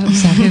და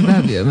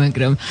საღებავია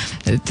მაგრამ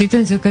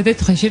თვითონ ზოგადად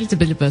ხა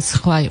შეიძლება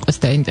სხვა იყოს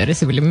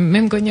დაინტერესებული მე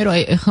მგონია რომ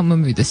აი ეხლა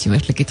მომივიდა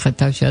სიმართლე გითხრათ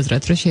თავში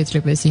აზრად რომ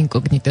შეიძლება ეს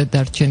ინკოგნიტო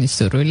დარჩენის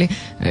სურვილი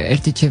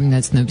ერთი ჩემი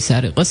ნაცნობის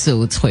არ იყოს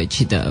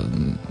უცხოეთში და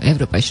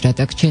ევროპაში რა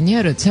დაგჩენია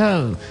როცა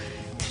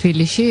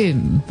თბილისში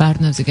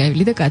ბარნავზე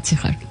გაივლი და კაცი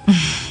ხარ.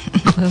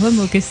 ყველა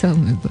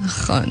მოგესალმება.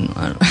 ხო, ნუ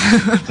არ.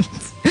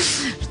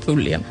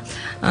 რთულია.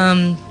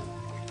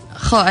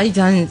 ხო, აი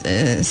ძალიან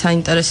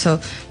საინტერესო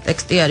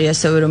ტექსტი არის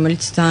ასევე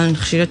რომელიც ძალიან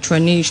ხშირად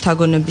ჩვენი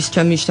შთაგონების,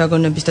 ჩემი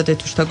შთაგონების და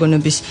დეთუს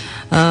შთაგონების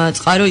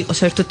წყარო იყო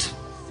საერთოდ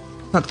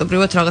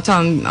ფაქტობრივად რაღაცა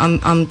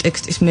ამ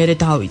ტექსტის მერე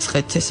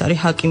დავიწყეთ. ეს არის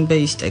ჰაკიმ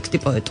ბეის ტექსტი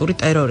პოეტური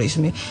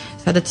ტერორიზმი,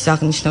 სადაც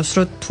აღნიშნავს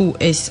რომ თუ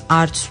ეს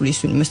არ ცვლის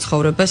ვინმეს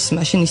ცხოვრებას,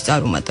 მაშინ ის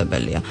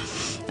წარუმატებელია.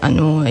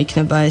 ანუ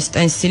იქნება ეს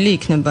სტენსილი,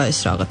 იქნება ეს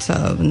რაღაცა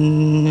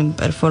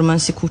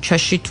პერფორმანსი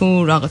ქუჩაში თუ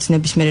რაღაც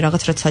ნებისმიერი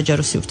რაღაც რაც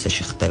საჯარო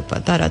სივრცეში ხდება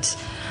და რაც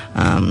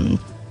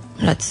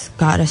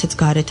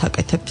გარეთ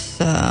აკეთებს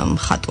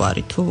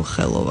მხატვარი თუ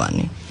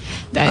ხელოვანი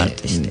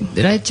არტისტი.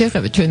 რა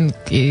შეიძლება ჩვენ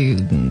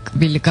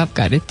კბილი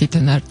გავკარეთ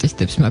თვითონ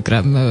არტისტებს,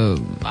 მაგრამ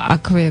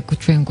აქვე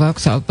ჩვენ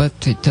გვაქვს ალბათ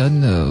თვითონ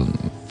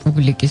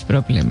პუბლიკის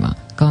პრობლემა.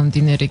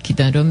 გამომდინარე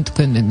იქიდან რომ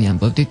თქვენ მე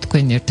მიამბობდით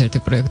თქვენი ერთ-ერთი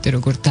პროექტი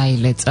როგორ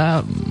დაილეწა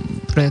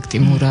პროექტი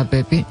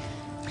მურაბები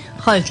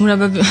ხო ეს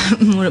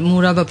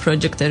მურაბა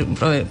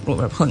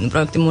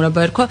პროექტი მურაბა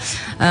ერქვა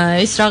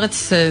ეს რაღაც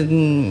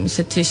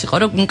ისეთი ის იყო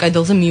რომ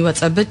კედელზე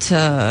მივაწებეთ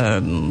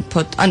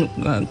ანუ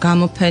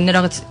გამოფენე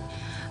რაღაც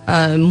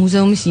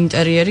მუზეუმის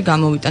ინტერიერი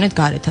გამოვიტანეთ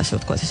გარეთ ასე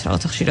ვთქვათ ეს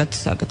რაღაცა ხშირად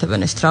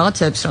აკეთებენ ეს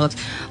რაღაცებს რაღაც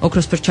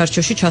ოქროსფერ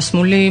ჩარჩოში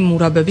ჩასმული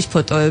მურაბების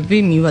ფოტოები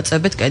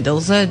მივაწებეთ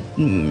კედელზე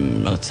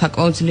რაღაც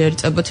საკმაოდ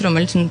ძლიერი წებოთი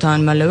რომელიც ნუ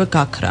ძალიან მალევე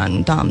გაქრა ანუ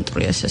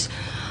დაამტვრიეს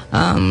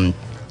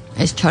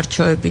ეს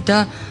ჩარჩოები და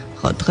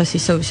ხო დღეს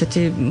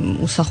ისეთი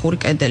უსახური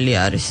კედელი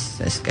არის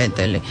ეს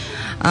კედელი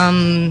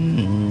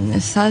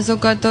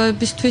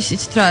საზოგადოებისთვის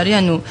იცით რა არის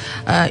ანუ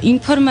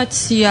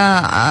ინფორმაცია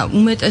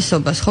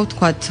უმეტესობას ხო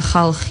ვთქვათ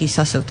ხალხის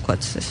ასე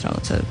ვთქვათ ეს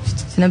რაღაცა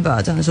ცნებაა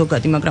ძალიან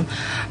ზოგადი, მაგრამ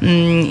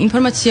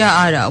ინფორმაცია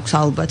არ აქვს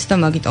ალბათ და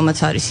მაგიტომაც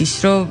არის ის,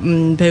 რომ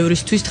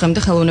ბევრისთვის დღემდე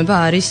ხელოვნება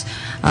არის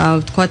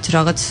ვთქვათ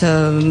რაღაც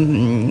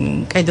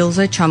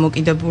კედელზე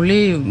ჩამოკიდებული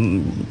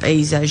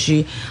პეიზაჟი,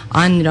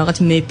 ან რაღაც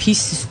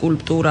მეფის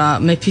სკულპტურა,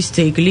 მეფის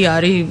ძეგლი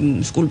არის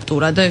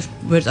სკულპტურა და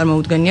ვერ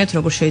წარმოუდგენიათ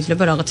როგორ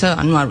შეიძლება რაღაცა,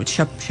 ანუ არ ვიცი,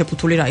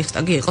 შეფუთული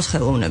რაიხსტაგი იყოს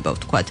ხელოვნება,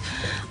 ვთქვათ,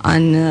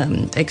 ან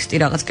ტექსტი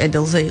რაღაც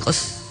კედელზე იყოს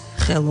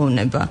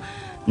ხელოვნება.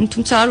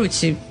 თუმცა არ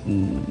ვიცი,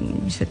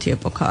 ისეთი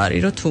ეპოქა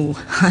არის, რომ თუ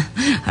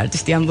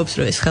არტისტი ამბობს,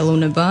 რომ ეს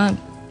ხელოვნებაა,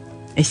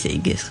 ესე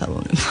იგი ეს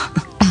ხელოვნება.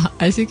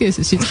 ასე კი ეს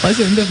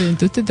სიტყვაზე უნდა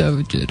ვინდოთ და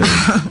დავიჯერო.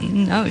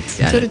 არ ვიცი,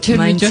 არა.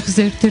 ჩემი ოჯახის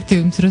ერთ-ერთი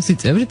უმცროსი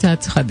წევრი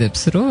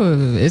აცხადებს, რომ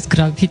ეს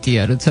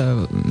გრაფიტია, როცა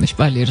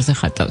შპალიერზე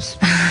ხატავს.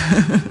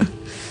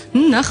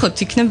 ნახოთ,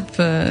 იქნებ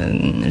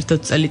ერთ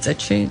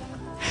წელიწადში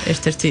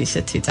ერთ-ერთი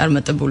ისეთი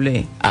წარმატებული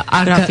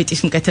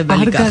გრაფიტის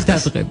მკეთებელი გახდეს. არ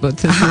გადავღებოთ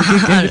ეს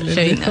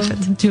შეინახეთ.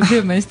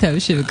 ჯობია მას თავი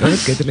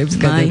შევიკავოთ კედლების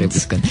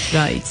გადაღებისგან.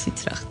 რა იცით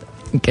რა ხდება.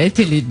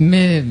 კეთილი,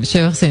 მე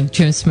შევახსენებ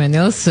ჩვენს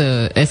მენელს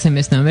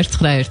SMS ნომერ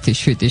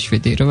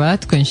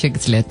 917778. თქვენ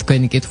შეგიძლიათ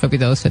თქვენი კითხვები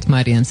დაუსვათ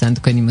მარიამს ან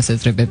თქვენი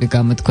მოსაზრებები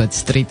გამოთქვათ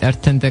სტრიტ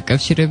არტთან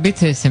დაკავშირებით.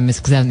 SMS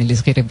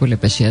გზავნილის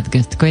ღირებულება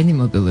შეადგენს თქვენი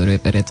მობილური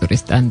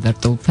ოპერატორის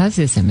სტანდარტულ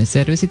ფაზს. SMS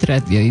სერვისით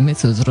რადიო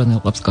იმედს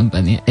უზრუნველყოფს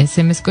კომპანია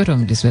SMS-კო,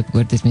 რომლის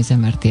ვებგვერდის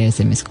მისამართია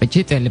SMS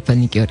კვეთში,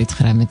 ტელეფონი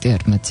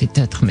 219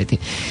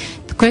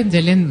 თქვენ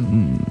ძალიან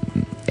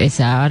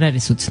ეს არ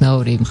არის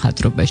უცნაური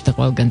მხატვრობაში და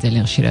ყველგან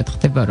ძალიან ხშირად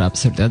ხდება, რომ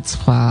აბსოლუტურად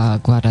სხვა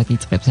გვარად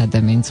იწყებს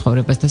ადამიანის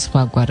ცხოვრებას და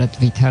სხვა გვარად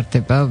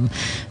ვითარდება,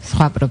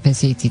 სხვა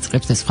პროფესიით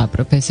იწყებს და სხვა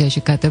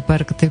პროფესიაში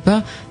გადაბარგდება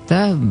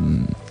და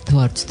თუ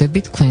არ ვცდები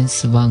თქვენს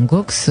ვან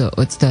გოგს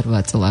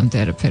 28 წლამდე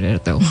არაფერი არ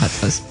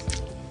დაუხატოს.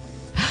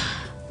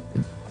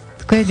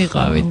 თქვენ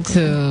იყავით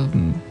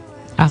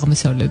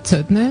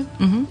აღმოსავლეთცოდნე,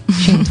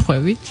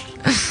 შემთხვევით.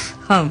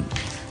 ხო.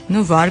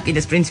 Ну, ვარ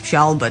კიდეს პრინციპში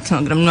ალბათ,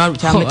 მაგრამ ნუ არ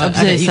ვიცი, ამ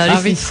ეტაპზე ეს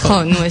არის, ხო,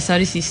 ნუ ეს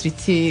არის ის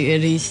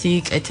რისი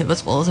კეთებას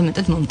ყველაზე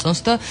მეტად მომწონს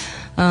და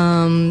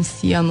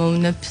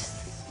სიამოვნებს,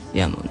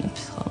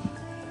 ხო.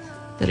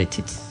 და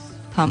რითიც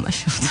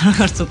თამაშობ,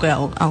 რაღაც უკვე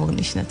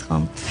აღნიშნეთ, ხო.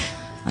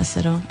 ასე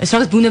რომ, ეს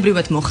რაღაც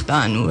ბუნებრივად მოხდა,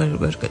 ანუ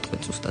ვერ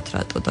გეტყვით ზუსტად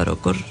რატო და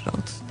როგორ,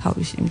 რაღაც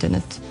თავისი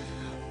იმდენად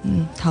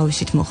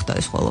თავისით მოხდა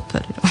ეს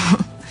ყველაფერი, რომ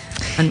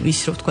ანუ ის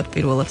რომ ვთქვათ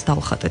პირველად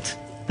დავხატეთ,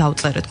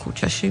 დავწერეთ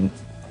ქუჩაში.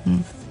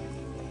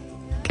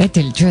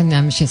 კეთილი, ჩვენ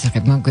ამის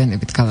შესახებ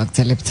მოგვიანებით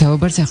გავაგრძელებთ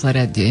საუბარს. ახლა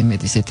რადიო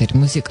იმედის ეთერი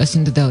მუსიკას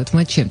უნდა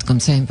დავუთმოთ, შემდგომ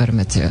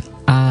საინფორმაციო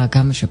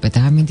გამოშვება და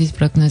ამინდის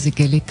პროგნოზი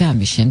გელით და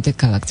ამის შემდეგ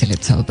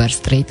გავაგრძელებთ საუბარს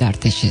სტრიტ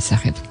არტის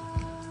შესახებ.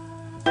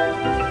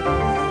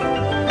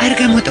 არ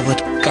გამოტოვოთ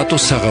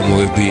კატოს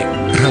საღამოები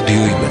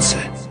რადიო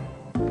იმედზე.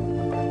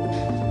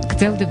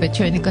 გრძელდება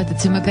ჩვენი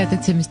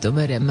გადაცემის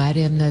სტუმარია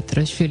მარიამ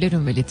ნატროშვილი,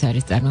 რომელიც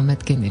არის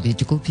წარმომადგენელი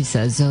ჯგუფის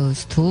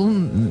ზოუს თუ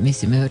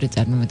მისი მეორე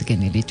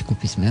წარმომადგენელი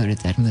ჯგუფის მეორე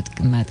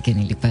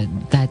წარმომადგენელი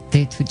და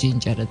დეთუ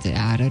ჯინჯარაძე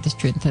არ არის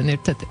ჩვენთან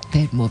ერთად,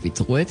 ვერ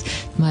მოვიძღვეთ.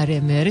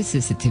 მარიამი არის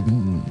ესეთი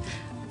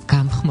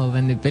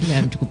გამხმოვანებელი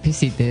ამ ჯგუფის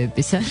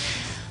იდეებისა.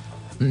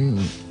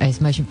 ეს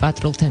მაშინ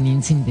პატროლთან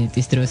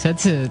ინციდენტის დროსაც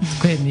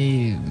თქვენი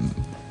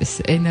ეს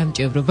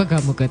ენამჭევრობა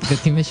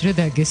გამოგადგეთ იმაში, რომ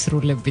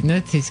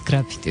დაგესრულებინათ ის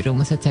გრაფიტი,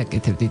 რომელსაც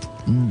აკეთებდით.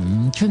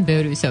 ჩვენ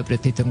ბევრი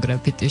ვისაუბრეთ თვითონ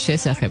გრაფიტის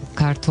შესახებ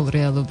ქართულ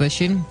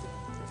რეალობაში.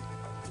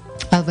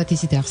 ალბათ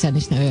ისიც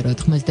აღსანიშნავია, რომ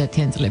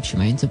 90-იან წლებში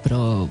მაინც უფრო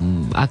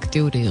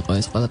აქტიური იყო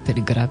ეს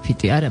ყველაფერი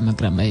გრაფიტი, არა,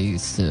 მაგრამ აი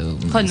ეს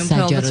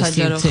საჯარო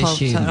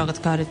სივრცეში რაღაც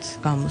გარეთ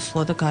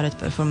გამოსვლა და გარეთ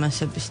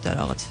პერფორმანსების და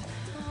რაღაც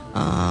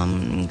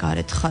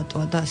გარეთ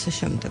ხატვა და ასე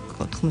შემდეგ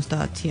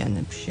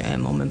 90-იანებში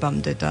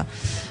მომებამდე და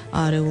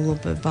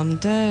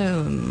არეულობებამდე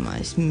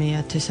ეს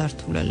მე-10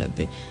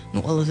 სართულელები,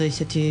 ну ყველაზე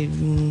ისეთი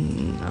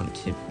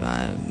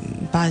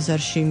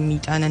ბაზარში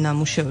მიტანა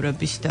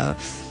ნამუშევრების და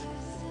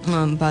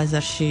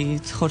ბაზარში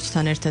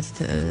ხორცთან ერთად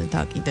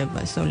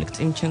დაკიდება ეს ოლეგ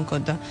წიმჩენკო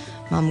და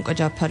მამუკა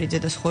ჯაფარიძე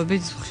და სხვაები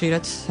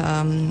ხშირად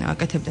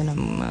აკეთებდნენ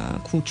ამ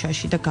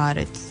ქუჩაში და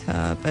გარეთ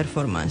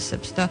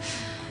პერფორმანსებს და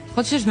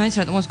ხოთშერს მაინც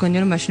რატომ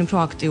გონია რომ მაშინ უფრო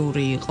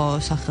აქტიური იყო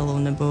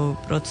სახელოვნებო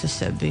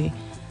პროცესები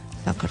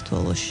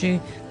საქართველოში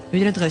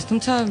ვიდრე დღეს,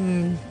 თუმცა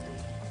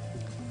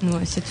ну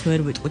ესეც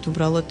ვერ ვიტყვით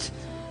უბრალოდ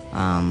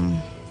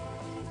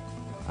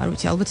არ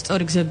ვიცი, ალბათ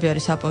სწორი გზები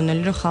არის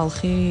აპოვნელი, რომ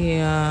ხალხი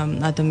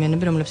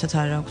ადამიანები, რომლებსაც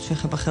არ აქვს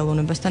შეხება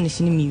ხელოვნებასთან,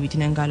 ისინი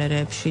მივიდნენ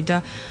გალერეებში და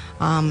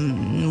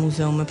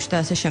მუზეუმებში და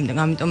ასე შემდეგ.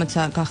 ამიტომაც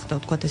გახდა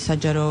ვთქვათ ეს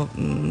საჯარო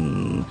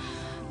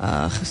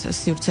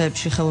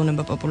სივრცეებში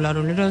ხელოვნება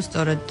პოპულარული, რომ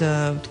სწორედ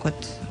ვთქვათ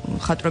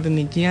მხატვრები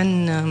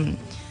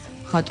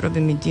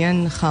მიდიან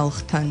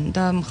ხალხთან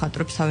და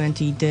მხატვრებს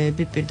თავიანთი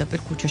იდეები პირდაპირ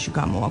ქუჩაში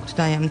გამოაქვთ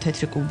და აი ამ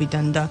თეთრი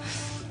კუბიდან და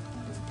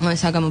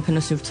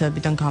საგამოფენო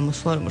სივრცეებიდან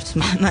გამოსვლა, როგორც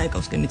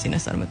მაიკოვსკიმ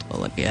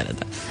წინასწარმეტყველა კი არა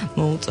და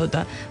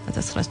მოუწოდა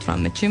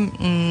 1918-ში.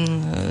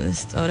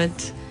 სწორედ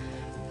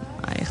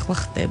აი ახლა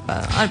ხდება.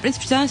 არ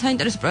პრინციპში ძალიან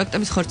საინტერესო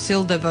პროექტების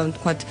ხორციელდება,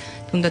 თქვათ,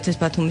 თუნდაც ეს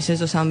ბათუმის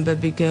ეზოს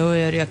ამბები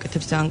გეოერი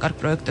აკეთებს ძალიან კარგ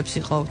პროექტებს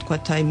იყო,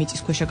 თქვათ, აი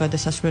მიწისქვეშა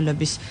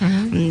გადასასვლელების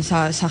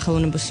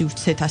სახელმწიფო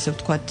სივრცეთ, ასე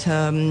ვთქვათ,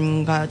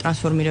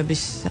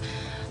 ტრანსფორმირების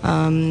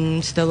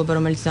მცდელობა,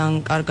 რომელიც ძალიან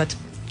კარგად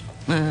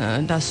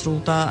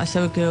დასრულდა.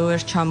 ასევე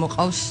გეოერს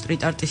ჩამოყავს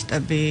სტრიტ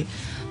არტისტები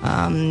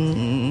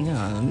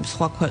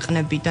სხვა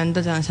ქვეყნებიდან და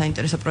ძალიან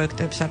საინტერესო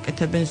პროექტებს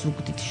აკეთებენ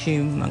ზუგდიდში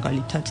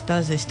მაგალითად და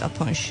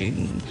ზესტაფონში.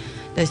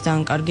 და ეს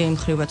ძალიან კარგია იმ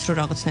ხრივაც, რომ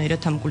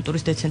რაღაცნაირად ამ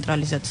კულტურის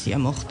დეცენტრალიზაცია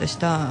მოხდეს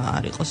და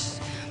არ იყოს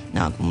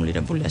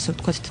აკუმულირებული, ასე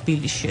ვთქვათ,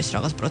 თბილისში ეს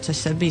რაღაც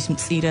პროცესები, ის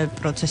მწირე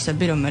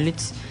პროცესები, რომელიც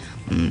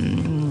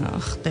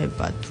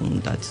ხდება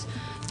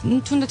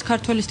თუნდაც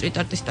ქართველი სტრიტ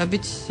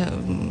არტისტებიც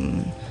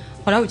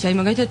ხო რა ვიცი, აი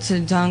მაგალითად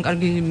ძალიან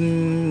კარგი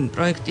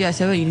პროექტია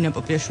ასევე ირინა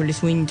პოპიაშვილის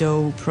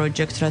window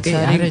project, რაც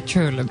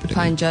არის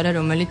ფანჯარა,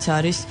 რომელიც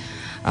არის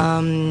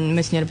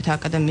მეცნიერებათა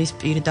აკადემიის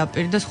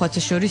პირდაპირ და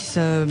სხვათა შორის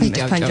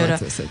ფანჯარა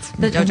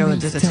და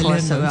ჭავჭავაძესაც ხო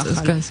ასევე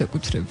ახალი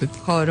განსაკუთრებით.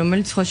 ხო,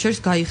 რომელიც სხვა შორის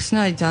გაიხსნა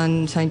აი ძალიან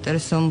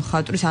საინტერესო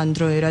მხატვრის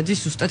ანდრო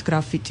ერაძის ზუსტად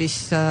გრაფიტის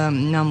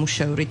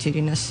ნამუშევრით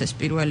ირინას ეს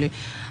პირველი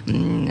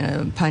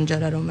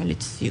ფანჯარა,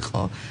 რომელიც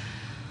იყო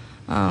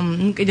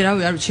კიდე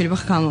რავი არ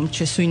შეიძლება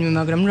გამომრჩეს ვინმე,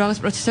 მაგრამ რაღაც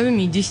პროცესები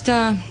მიდის და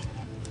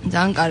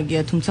ძალიან კარგია,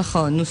 თუმცა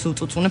ხო, სულ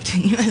წუწუნებთ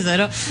იმაზე,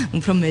 რომ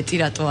უფრო მეტი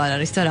რატო არ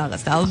არის და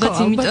რაღაც. და ალბათ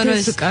იმიტომ რომ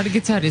ეს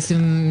კარგიც არის,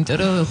 იმიტომ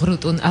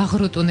რომ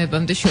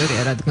აღრუტუნებამდე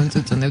შორია, რადგან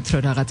წუწუნებთ,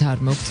 რომ რაღაც არ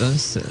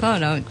მოგწონს. ხო,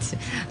 რა ვიცი.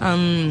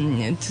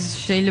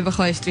 შეიძლება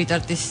ხო ეს სტრიტ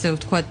არტის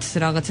ვთქვათ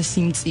რაღაცა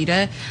სიმწირე,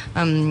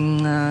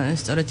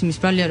 სწორედ იმის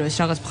ბრალია, რომ ეს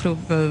რაღაც მხრივ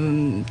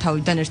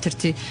თავიდან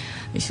ერთ-ერთი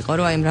ის იყო,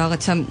 რომ აი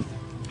რაღაცა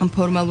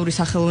ფორმალური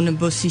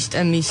სახელოვნებო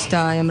სისტემის და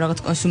აი ამ რაღაც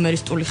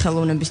კონსუმერისტული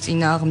ხელოვნების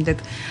წინააღმდეგ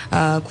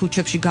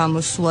ქუჩებში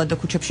გამოსვლა და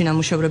ქუჩებში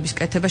ნამუშევრების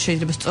კეთება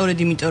შეიძლება სწორედ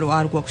იმიტომ რომ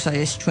არ გვაქვს აი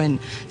ეს ჩვენ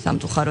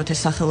სამწუხაროდ ეს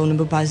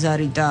სახელოვნებო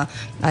ბაზარი და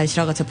აი ეს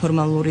რაღაცა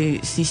ფორმალური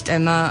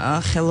სისტემა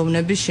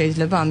ხელოვნების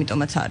შეიძლება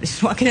ამიტომაც არის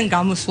რომ აქედან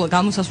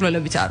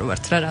გამოსასვლელებიც არ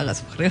ვართ რა რაღაც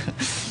მხრივ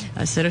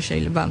ასე რომ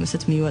შეიძლება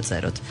ამასაც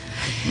მივაწეროთ.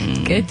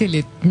 კეთილი,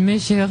 მე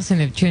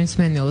შევახსენებ ჩვენს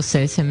მენელს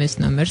SMS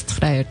ნომერს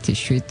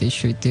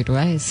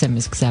 917778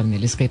 SMS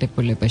გზავნილის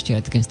ღირებულებაში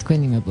ადგენს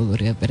თქვენი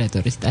მობილური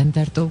ოპერატორის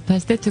სტანდარტულ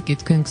ფასს და თუ კი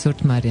თქვენ გსურთ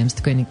მარიამს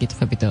თქვენი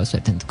კითხვები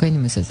დაუსვათ ან თქვენი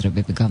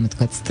მოსაზრებები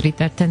გამოთქვათ სტრიტ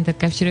არტთან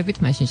დაკავშირებით,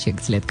 მაშინ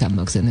შეგიძლიათ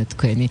გამოგზავნოთ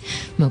თქვენი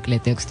მოკლე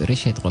ტექსტური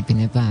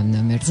შეტყობინება ამ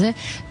ნომერზე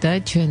და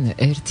ჩვენ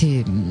ერთი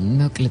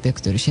მოკლე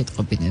ტექსტური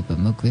შეტყობინება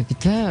მოგვივით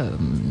და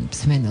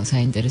მსმენელს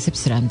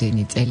აინტერესებს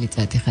რამდენი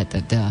წელიწადი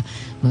ხატავდა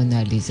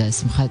მონა ლიზას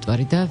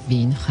მხატვარი და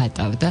ვინ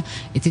ხატავდა.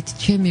 იცით,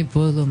 ჩემი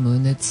ბოლო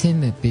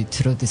მონაცემებით,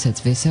 როდესაც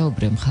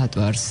ვესაუბრე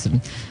მხატვარს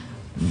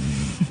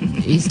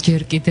ის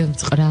ჯერ კიდევ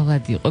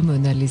მწყრალად იყო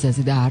მონა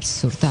ლიზაზე და არ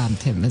სურდა ამ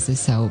თემაზე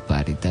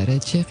საუბარი და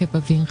რაც შეეხება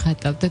ვინ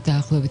ხატავდა,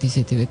 დაახლოებით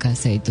ისეთივე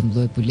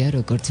გასაიდუმლოებულია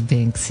როგორც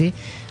ბენქსი,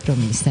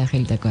 რომლის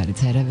სახელი და გვარიც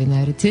არავინ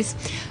არ იცის.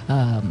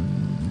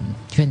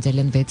 ჩვენ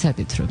ძალიან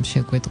ვეცადით რომ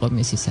შეგვეტყო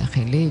მისი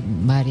სახელი,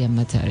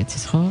 მარიამაც არ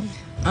იცის, ხო?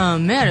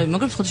 მე არა,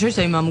 მაგრამ სხვა შორის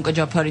აი მამუკა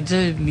ჯაფარიძე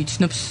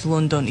იცნობს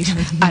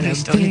ლონდონიდან. არა,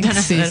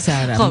 ბენქსის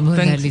არა,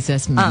 მონა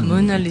ლიზას.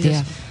 მონა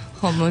ლიზას.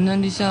 ხო, მონა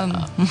ლიზა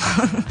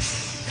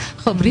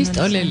ხო,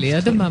 ბრისტოლელია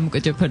და მამუკა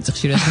ჯაფარიძე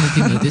ხშირად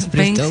მიდიოდეს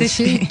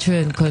ბრისტოლში.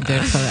 ჩვენ გქონდა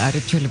ახლა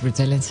არჩეულებრივ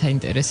ძალიან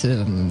საინტერესო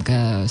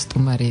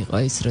სტუმარი იყო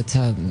ის,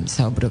 როცა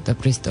საუბრობდა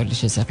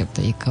ბრისტოლის შესახებ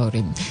და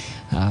იქაური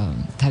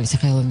თავისი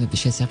ხელოვნების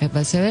შესახებ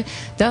ასევე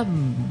და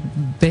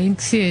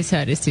ბენქსი ეს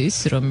არის ის,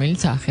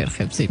 რომელიც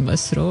ახერხებს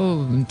იმას,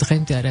 რომ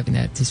დღემდე არავინ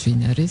არ იცის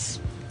ვინ არის.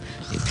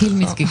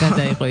 ფილმიც კი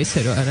გადაიღო ისე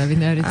რომ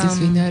არავინ არ იცის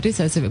ვინ არის,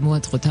 ასევე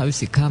მოაწყო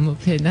თავისი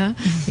გამოფენა,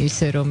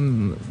 ისე რომ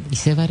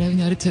ისევ არავინ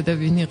არ იცოდა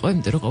ვინ იყო,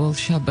 იმიტომ რომ ყოველ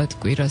შაბათ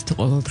კვირას თუ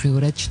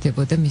ყოველდღიურად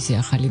ჩდებოდა მისი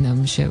ახალი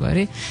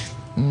ნამუშევარი.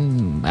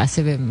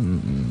 ასევე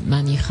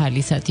მან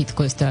იხალისა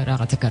თითქოს და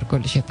რაღაცა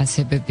გარკვეული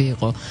შეფასებები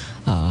იყო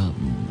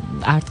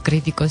არტ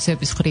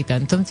კრიტიკოსების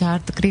მხრიდან, თუმცა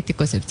არტ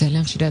კრიტიკოსებს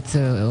ძალიან ხშირად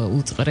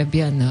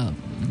უწყრებიან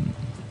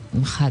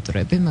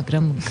მხატვრები,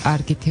 მაგრამ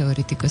კარგი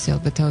თეორეტიკოსი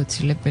ალბათ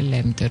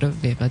აუცილებელია, იმიტომ რომ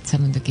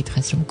ვიღაცამ უნდა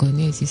გითხრას, რომ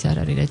გონია ის არ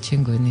არის, რაც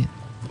შენ გონია.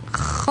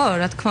 ხო,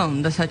 რა თქმა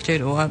უნდა,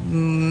 საჭიროა.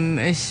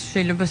 ეს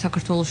შეიძლება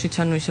საქართველოშიც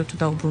ანუ ისევ თუ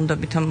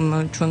დაუბრუნდებით ამ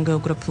ჩვენ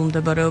გეოგრაფიულ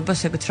მდებარეობას,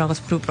 ეგეც რაღაც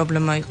მხრივ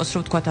პრობლემა იყოს,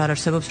 რომ თქვათ არ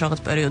არსებობს რაღაც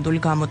პერიოდული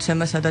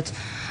გამოცემა, სადაც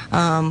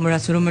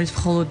რომელიც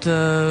მხოლოდ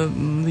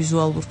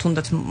ვიზუალურ,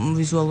 თუნდაც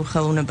ვიზუალურ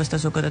ხელოვნებას და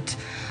ზოგადად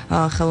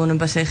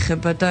ხელოვნებას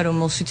ეხება და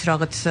რომელშიც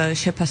რაღაც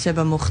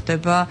შეფასება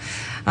მოხდება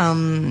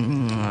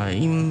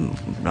იმ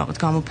რაღაც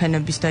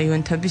გამოფენების და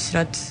ივენთების,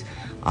 რაც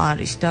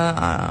არის და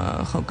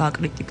ხო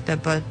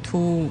გაკრიტიკდება თუ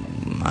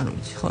არ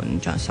ვიცი ხო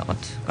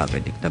ჯანსაღად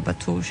გაკრიტიკდება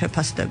თუ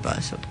შეფასდება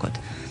ასე ვთქვათ.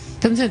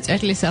 თუმცა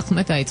წერლის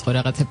ახლა დაიწყო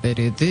რაღაცა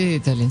პერიოდი,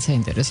 ძალიან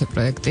საინტერესო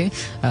პროექტი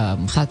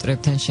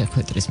მხატვრებთან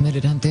შეხვედრის. მე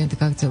რამდენად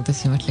გაგრძელდა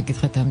სიმართლე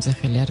გითხრათ ამ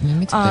ზახელი არ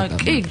მემიწდება.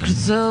 კი,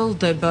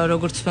 გრძელდება,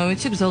 როგორც მე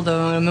ვიცი, გრძელდება,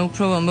 მაგრამ მე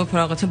უფრო ვამბობ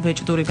რაღაცა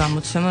ბეჭდური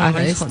გამოცემა,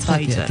 რომელიც ხო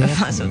დაიწერა,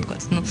 ასე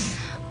ვთქვათ.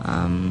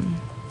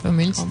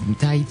 რომელიც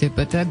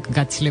დაიდება და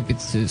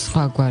გაცილებით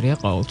სხვაგვარია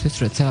ყოველთვის,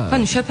 როცა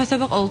ანუ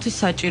შეფასება ყოველთვის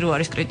საჭირო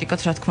არის,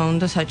 კრიტიკაც რა თქმა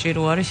უნდა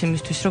საჭირო არის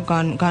იმისთვის, რომ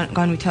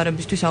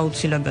განვითარებისთვის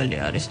აუცილებელი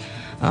არის.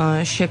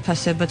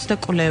 შეფასებაც და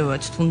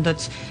კვლევაც, თუნდაც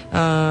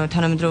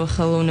თანამედროვე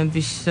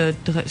ხელოვნების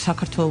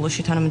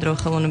საქართველოში თანამედროვე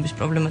ხელოვნების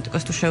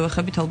პრობლემატიკას თუ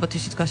შევეხებით, ალბათ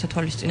ისიც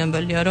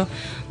გასათვალისწინებელია, რომ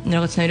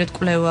რაღაცნაირად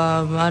კვლევა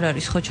არ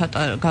არის ხო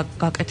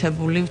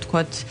გაკეთებული,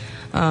 ვთქვათ,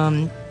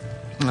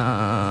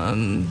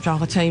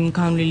 რაღაცა იმ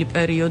განვლილი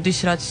პერიოდის,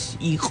 რაც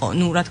იყო.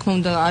 ნუ რა თქმა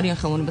უნდა, არიან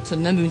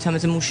ხელოვნებაცოდნეები, ვინც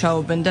ამაზე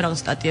მუშაობენ და რაღაც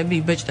სტატიები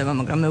იბეჭდება,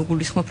 მაგრამ მე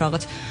ვგულისხმობ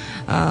რაღაც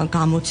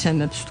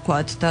გამოცემებს,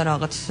 ვთქვათ, და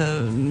რაღაც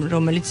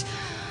რომელიც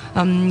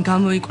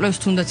გამოიკვლევს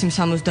თუნდაც იმ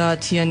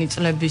 70-იანი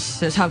წლების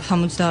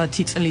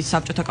 70 წლის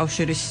საბჭოთა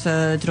კავშირის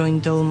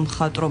დროინდელ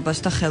მხატვრობას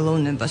და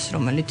ხელოვნებას,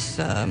 რომელიც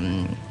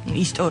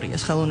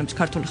ისტორიას, ხელოვნების,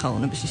 ქართული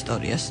ხელოვნების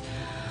ისტორიას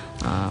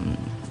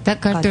და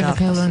ქართული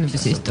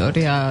ხელოვნების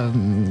ისტორია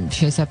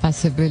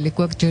შესაძაფასებელი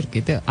გვაქვს ჯერ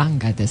კიდევ ან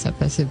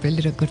გადასაფასებელი,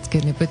 როგორც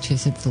გენებად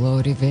შესაძლოა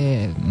ორივე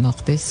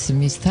მოხდეს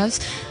მის თავს.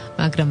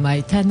 მაგრამ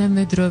აი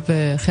თანამედროვე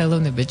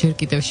ხელოვნება ჯერ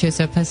კიდევ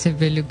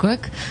შესაძაფასებელი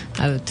გვაქვს,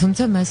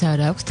 თუმცა მას არ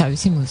აქვს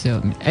თავისი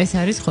მუზეუმი. ეს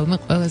არის ხოლმე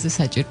ყველაზე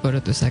საჭირო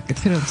როდო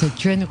საკითხი, რომელსაც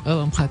ჩვენი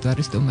ყველა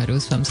მხატვარი სტუმარი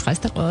უსვამს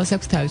ხაზს და ყველას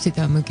აქვს თავისი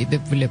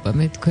დამოკიდებულება.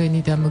 მე თქვენი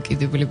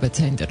დამოკიდებულება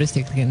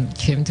საინტერესოა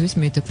ჩემთვის,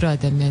 მე უფრო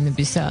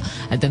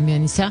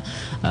ადამიანისა,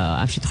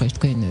 ამ შემთხვევაში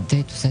თქვენ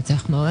დედუსაც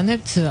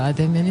ახმოვანებთ,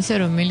 ადამიანისა,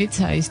 რომელიც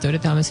აი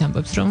ისტორიად ამას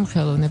ამბობს, რომ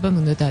ხელოვნება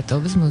უნდა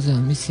დატოვოს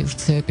მუზეუმის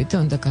სივრცეებით და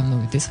უნდა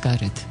გამოვიდეს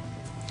გარეთ.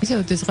 ისე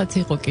ოდესღაც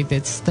იყო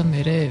კიდეც და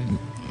მე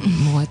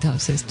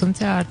მოათავსეს,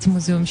 თუმცა არც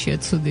მუზეუმშია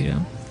ცუდი რა.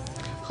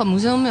 ხო,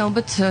 მუზეუმი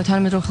ალბათ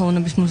თანამედროვე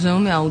ხელოვნების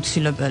მუზეუმი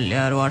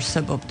აუცილებელია რომ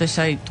არსებობდეს.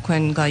 აი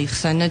თქვენ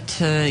გაიხსენეთ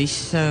ის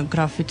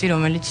გრაფიტი,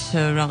 რომელიც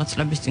რაღაც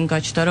წლების წინ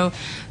გაჩნდა, რომ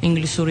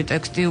ინგლისური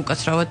ტექსტი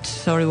უკაცრავად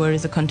Sorry, where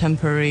is the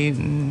contemporary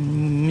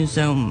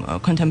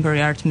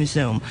art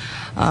museum.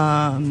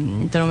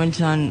 და რომელიც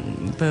ან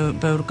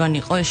ბევრგან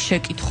იყო ეს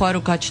შეკითხვა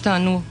რომ გაჩნდა,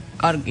 ანუ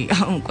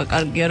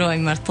კარგია რომ აი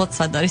მართლაც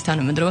სად არის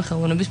თანამედროვე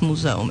ხელოვნების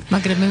მუზეუმი.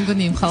 მაგრამ მე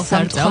მგონი იმ ხალხს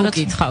არ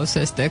წაუკითხავს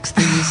ეს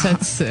ტექსტი,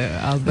 ვისაც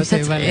ალბათ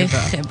ევალება.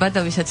 ეხება და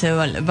ვისაც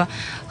ევალება.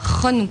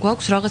 ხო,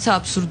 გვაქვს რაღაცა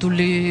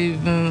აბსურდული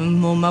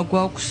მომა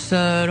გვაქვს,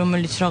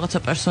 რომელიც რაღაცა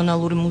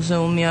პერსონალური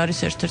მუზეუმი არის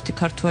ერთ-ერთი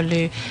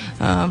ქართველი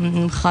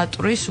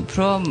მხატვრის,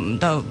 უფრო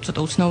და ცოტა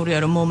უცნაურია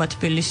რომ მომა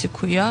თბილისი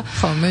ქვია.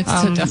 ხო, მეც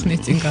ცოტა ხნის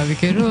წინ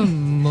გავიგე რომ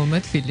მომა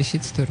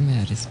თბილისშიც თურმე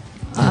არის.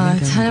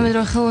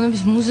 თანამედროვე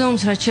ხელოვნების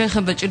მუზეუმს რაც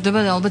შეეხება ჭირდება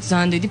ალბათ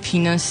ძალიან დიდი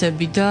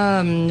ფინანსები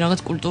და რაღაც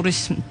კულტურის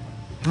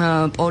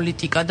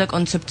პოლიტიკა და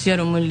კონცეფცია,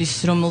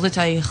 რომელზეც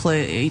აი ახლა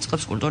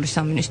იწყებს კულტურის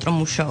სამინისტრო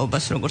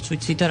მუშაობას, როგორც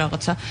ვიცი და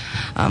რაღაცა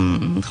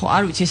ხო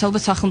არ ვიცი, ეს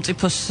ალბათ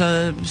სახელმწიფოს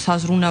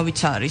საზრუნავიც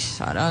არის,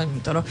 არა,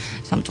 იმიტომ რომ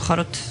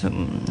სამწუხაროდ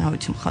რა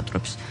ვიცი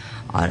მხატვრებს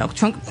არ აქვს.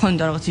 ჩვენ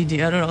გვქონდა რაღაც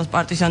იდეა, რომ რაღაც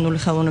პარტიზანული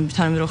ხელოვნების,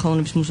 თანამედროვე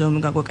ხელოვნების მუზეუმი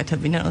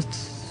გაგვეკეთებინა რაღაც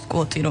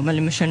კვოტი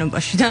რომელიმე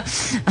შენობაში და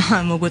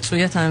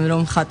მოგვეწვიათ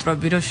რომ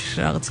მხატვრები რომ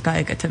რაღაც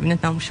გაეკეთებინათ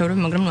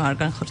ნამუშევრები, მაგრამ არ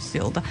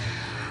განხორციელდა.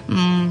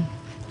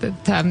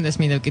 ამას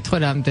მინდა ვკითხო,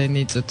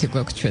 რამდენი წუთი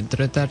გვაქვს ჩვენ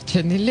დრო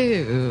დარჩენილი?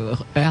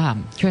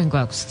 ჩვენ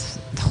გვაქვს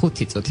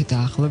 5 წუთი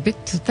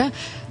დაახლოებით და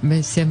მე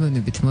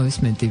შემოვნებით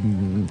მოვისმენდი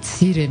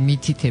მცირე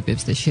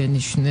მითითებებს და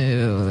შენიშვნე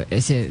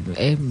ესე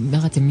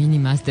რაღაცა მინი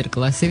მასტერ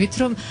კლასებით,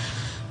 რომ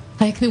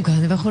აი იქნებ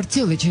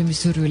განვახორციელე ჩემი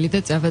სურვილი და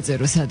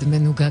წავაწერო სადმე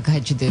ნუ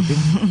გაგაჯდები.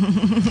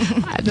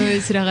 ანუ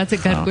ეს რაღაცა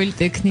გარკვეული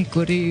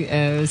ტექნიკური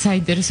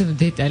საინტერესო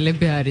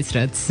დეტალები არის,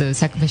 რაც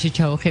საქმეში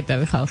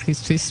ჩაუხედავი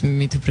ხალხისთვის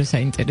მით უფრო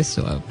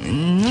საინტერესოა.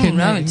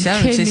 რა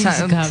ვიცი,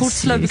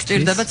 ფურცლები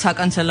გჭირდებათ,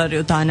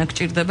 საკანცელერიო დანა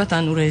გჭირდებათ,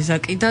 ანუ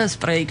რეზაკი და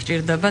სპრეი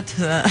გჭირდებათ.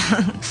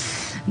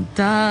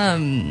 და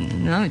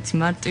რა ვიცი,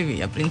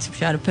 მარტივია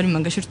პრინციპში, არაფერი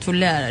მაგაში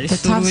რთული არ არის.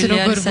 სურვილი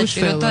არის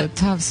საჭირო და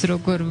თავს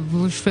როგორ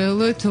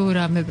ვუშველო თუ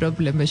რამე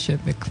პრობლემა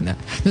შემექნა.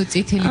 ნუ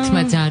წითელი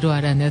თმა ძალიან რო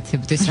არ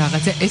ანათებდეს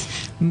რაღაცა, ეს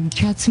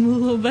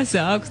ჩაცმულობას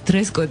აქვს,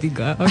 დრესკოდი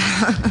გააქვს.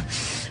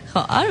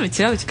 ხო, არ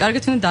ვიცი,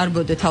 კარგად უნდა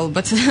დარბოდეთ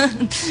ალბათ.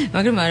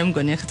 მაგრამ არ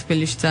მგონი ახლა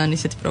თბილისში ძალიან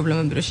ისეთი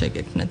პრობლემები რო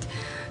შეგექმნათ.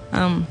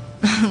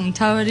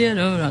 მთავარია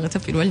რომ რაღაცა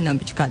პირველი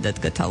ნაბიჯი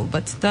გადადგათ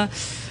ალბათ და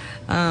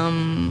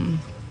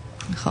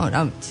ხო,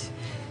 რა ვიცი.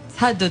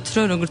 სადოთ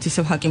რომ როგორც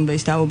ისევ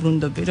ჰაკინბეის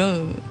დაუბრუნდები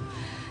რომ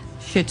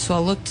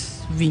შეცვალოთ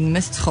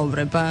ვინმეს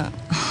ცხოვრება.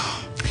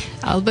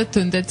 ალბათ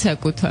თუნდაც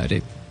საკუთარი.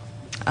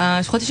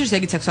 სხვათა შორის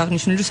ეგიც აქვს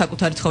აღნიშნული რომ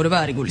საკუთარი ცხოვრება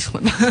არ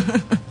იგულისხმება.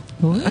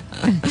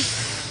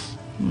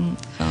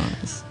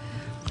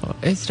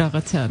 ეს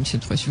რაღაცა ამ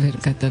შემთხვევაში ვერ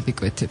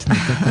გადავიკვეთეთ მე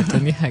და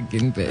ბატონი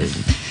ჰაკინბეი.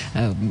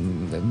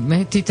 მე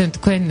თვითონ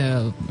თქვენ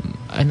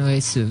ანუ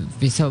ეს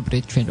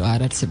ვისაუბრეთ ჩვენ რომ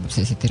არ არსებობს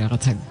ესეთი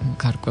რაღაცა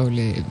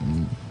გარკვეული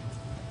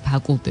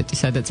ფაკულტეტი,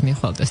 სადაც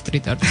მიხვალდა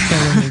სტრიტ არტის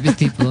ხელოვნების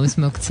დიპლომს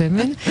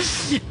მოგცემენ.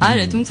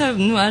 არა, თუმცა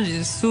ნუ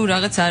არის სულ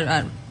რაღაც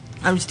არ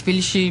ვიცი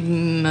თბილისში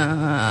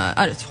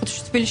არა,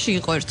 თბილისში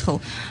იყო ერთხელ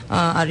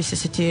არის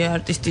ესეთი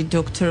არტისტი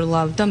დოქტორ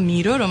ლავ და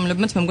მირო,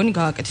 რომლებმაც მე მგონი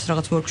გააკეთეს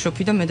რაღაც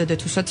ვორქშოპი და მე და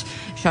დეთუსაც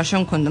შაშა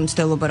მქონდა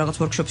მცდელობა რაღაც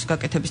ვორქშოპის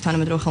გაკეთების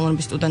თანამედროვე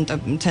ხელოვნების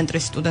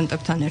ცენტრის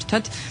სტუდენტებთან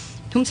ერთად.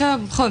 თუმცა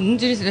ხო,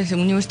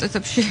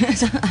 უნივერსიტეტებში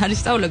არის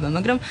სწავლება,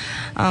 მაგრამ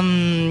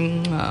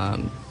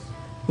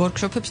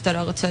workshop-ებს და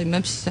რაღაცა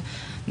იმებს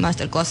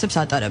master-კლასებს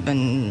ატარებენ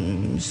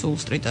სულ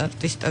სტრიტ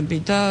არტისტები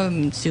და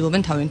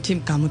ცდილობენ თავიანთი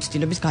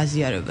გამოცდილების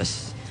გაზიარებას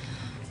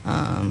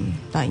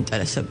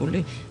დაინტერესებული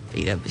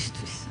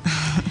პირებისთვის.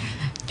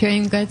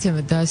 ჩვენ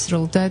გაცემა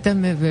დასრულდა და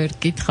მე ვერ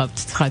გითხავთ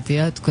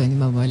ცხადია თქვენი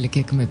მომავალი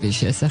გეგმების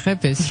შესახებ,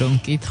 ეს რომ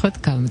გითხოთ,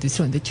 გამოდის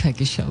რომ და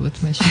ჩაგიშალოთ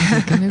მაშინ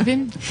გეგმები.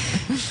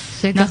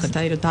 შეგახოთ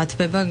აი რომ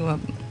დათბება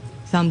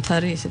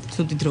ზამთარი ესეთი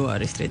ცუდი დრო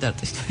არის სტრიტ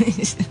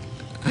არტისტების.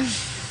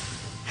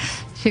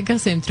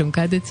 შეგახსენებთ რომ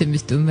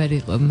გადაცემის სტუმარი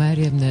იყო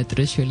მარიამ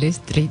ნატროშვილი,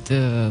 სტრიტ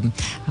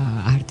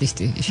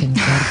არტისტი, შენ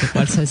კარგი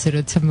ყავს ასე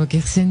როცა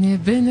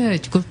მოგიხსენიებენ,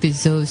 ჯგუფის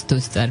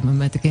ზოოსტოს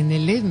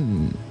წარმომადგენელი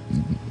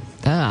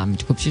და ამ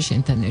ჯგუფში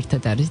შენთან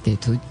ერთად არის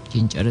დეთო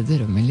ჯინჭარაძე,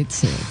 რომელიც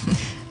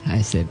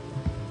ასე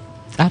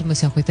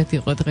წარმოსახვითად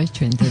იყო დღეს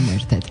ჩვენთან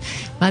ერთად.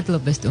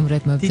 მადლობა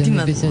სტუმრად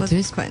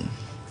მობრძანებისათვის.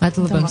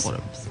 მადლობა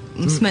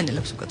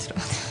მსმენელებს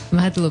უკაცრავად.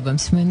 მადლობა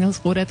მსმენელს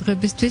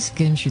ყურადღებისთვის,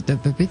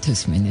 გემშვიდობებით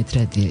უსმენეთ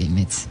რადიო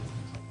იმედს.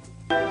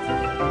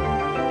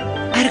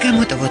 არ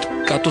გამოტოვოთ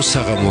კატოს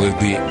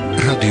საღამოები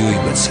რადიო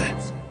იმედზე.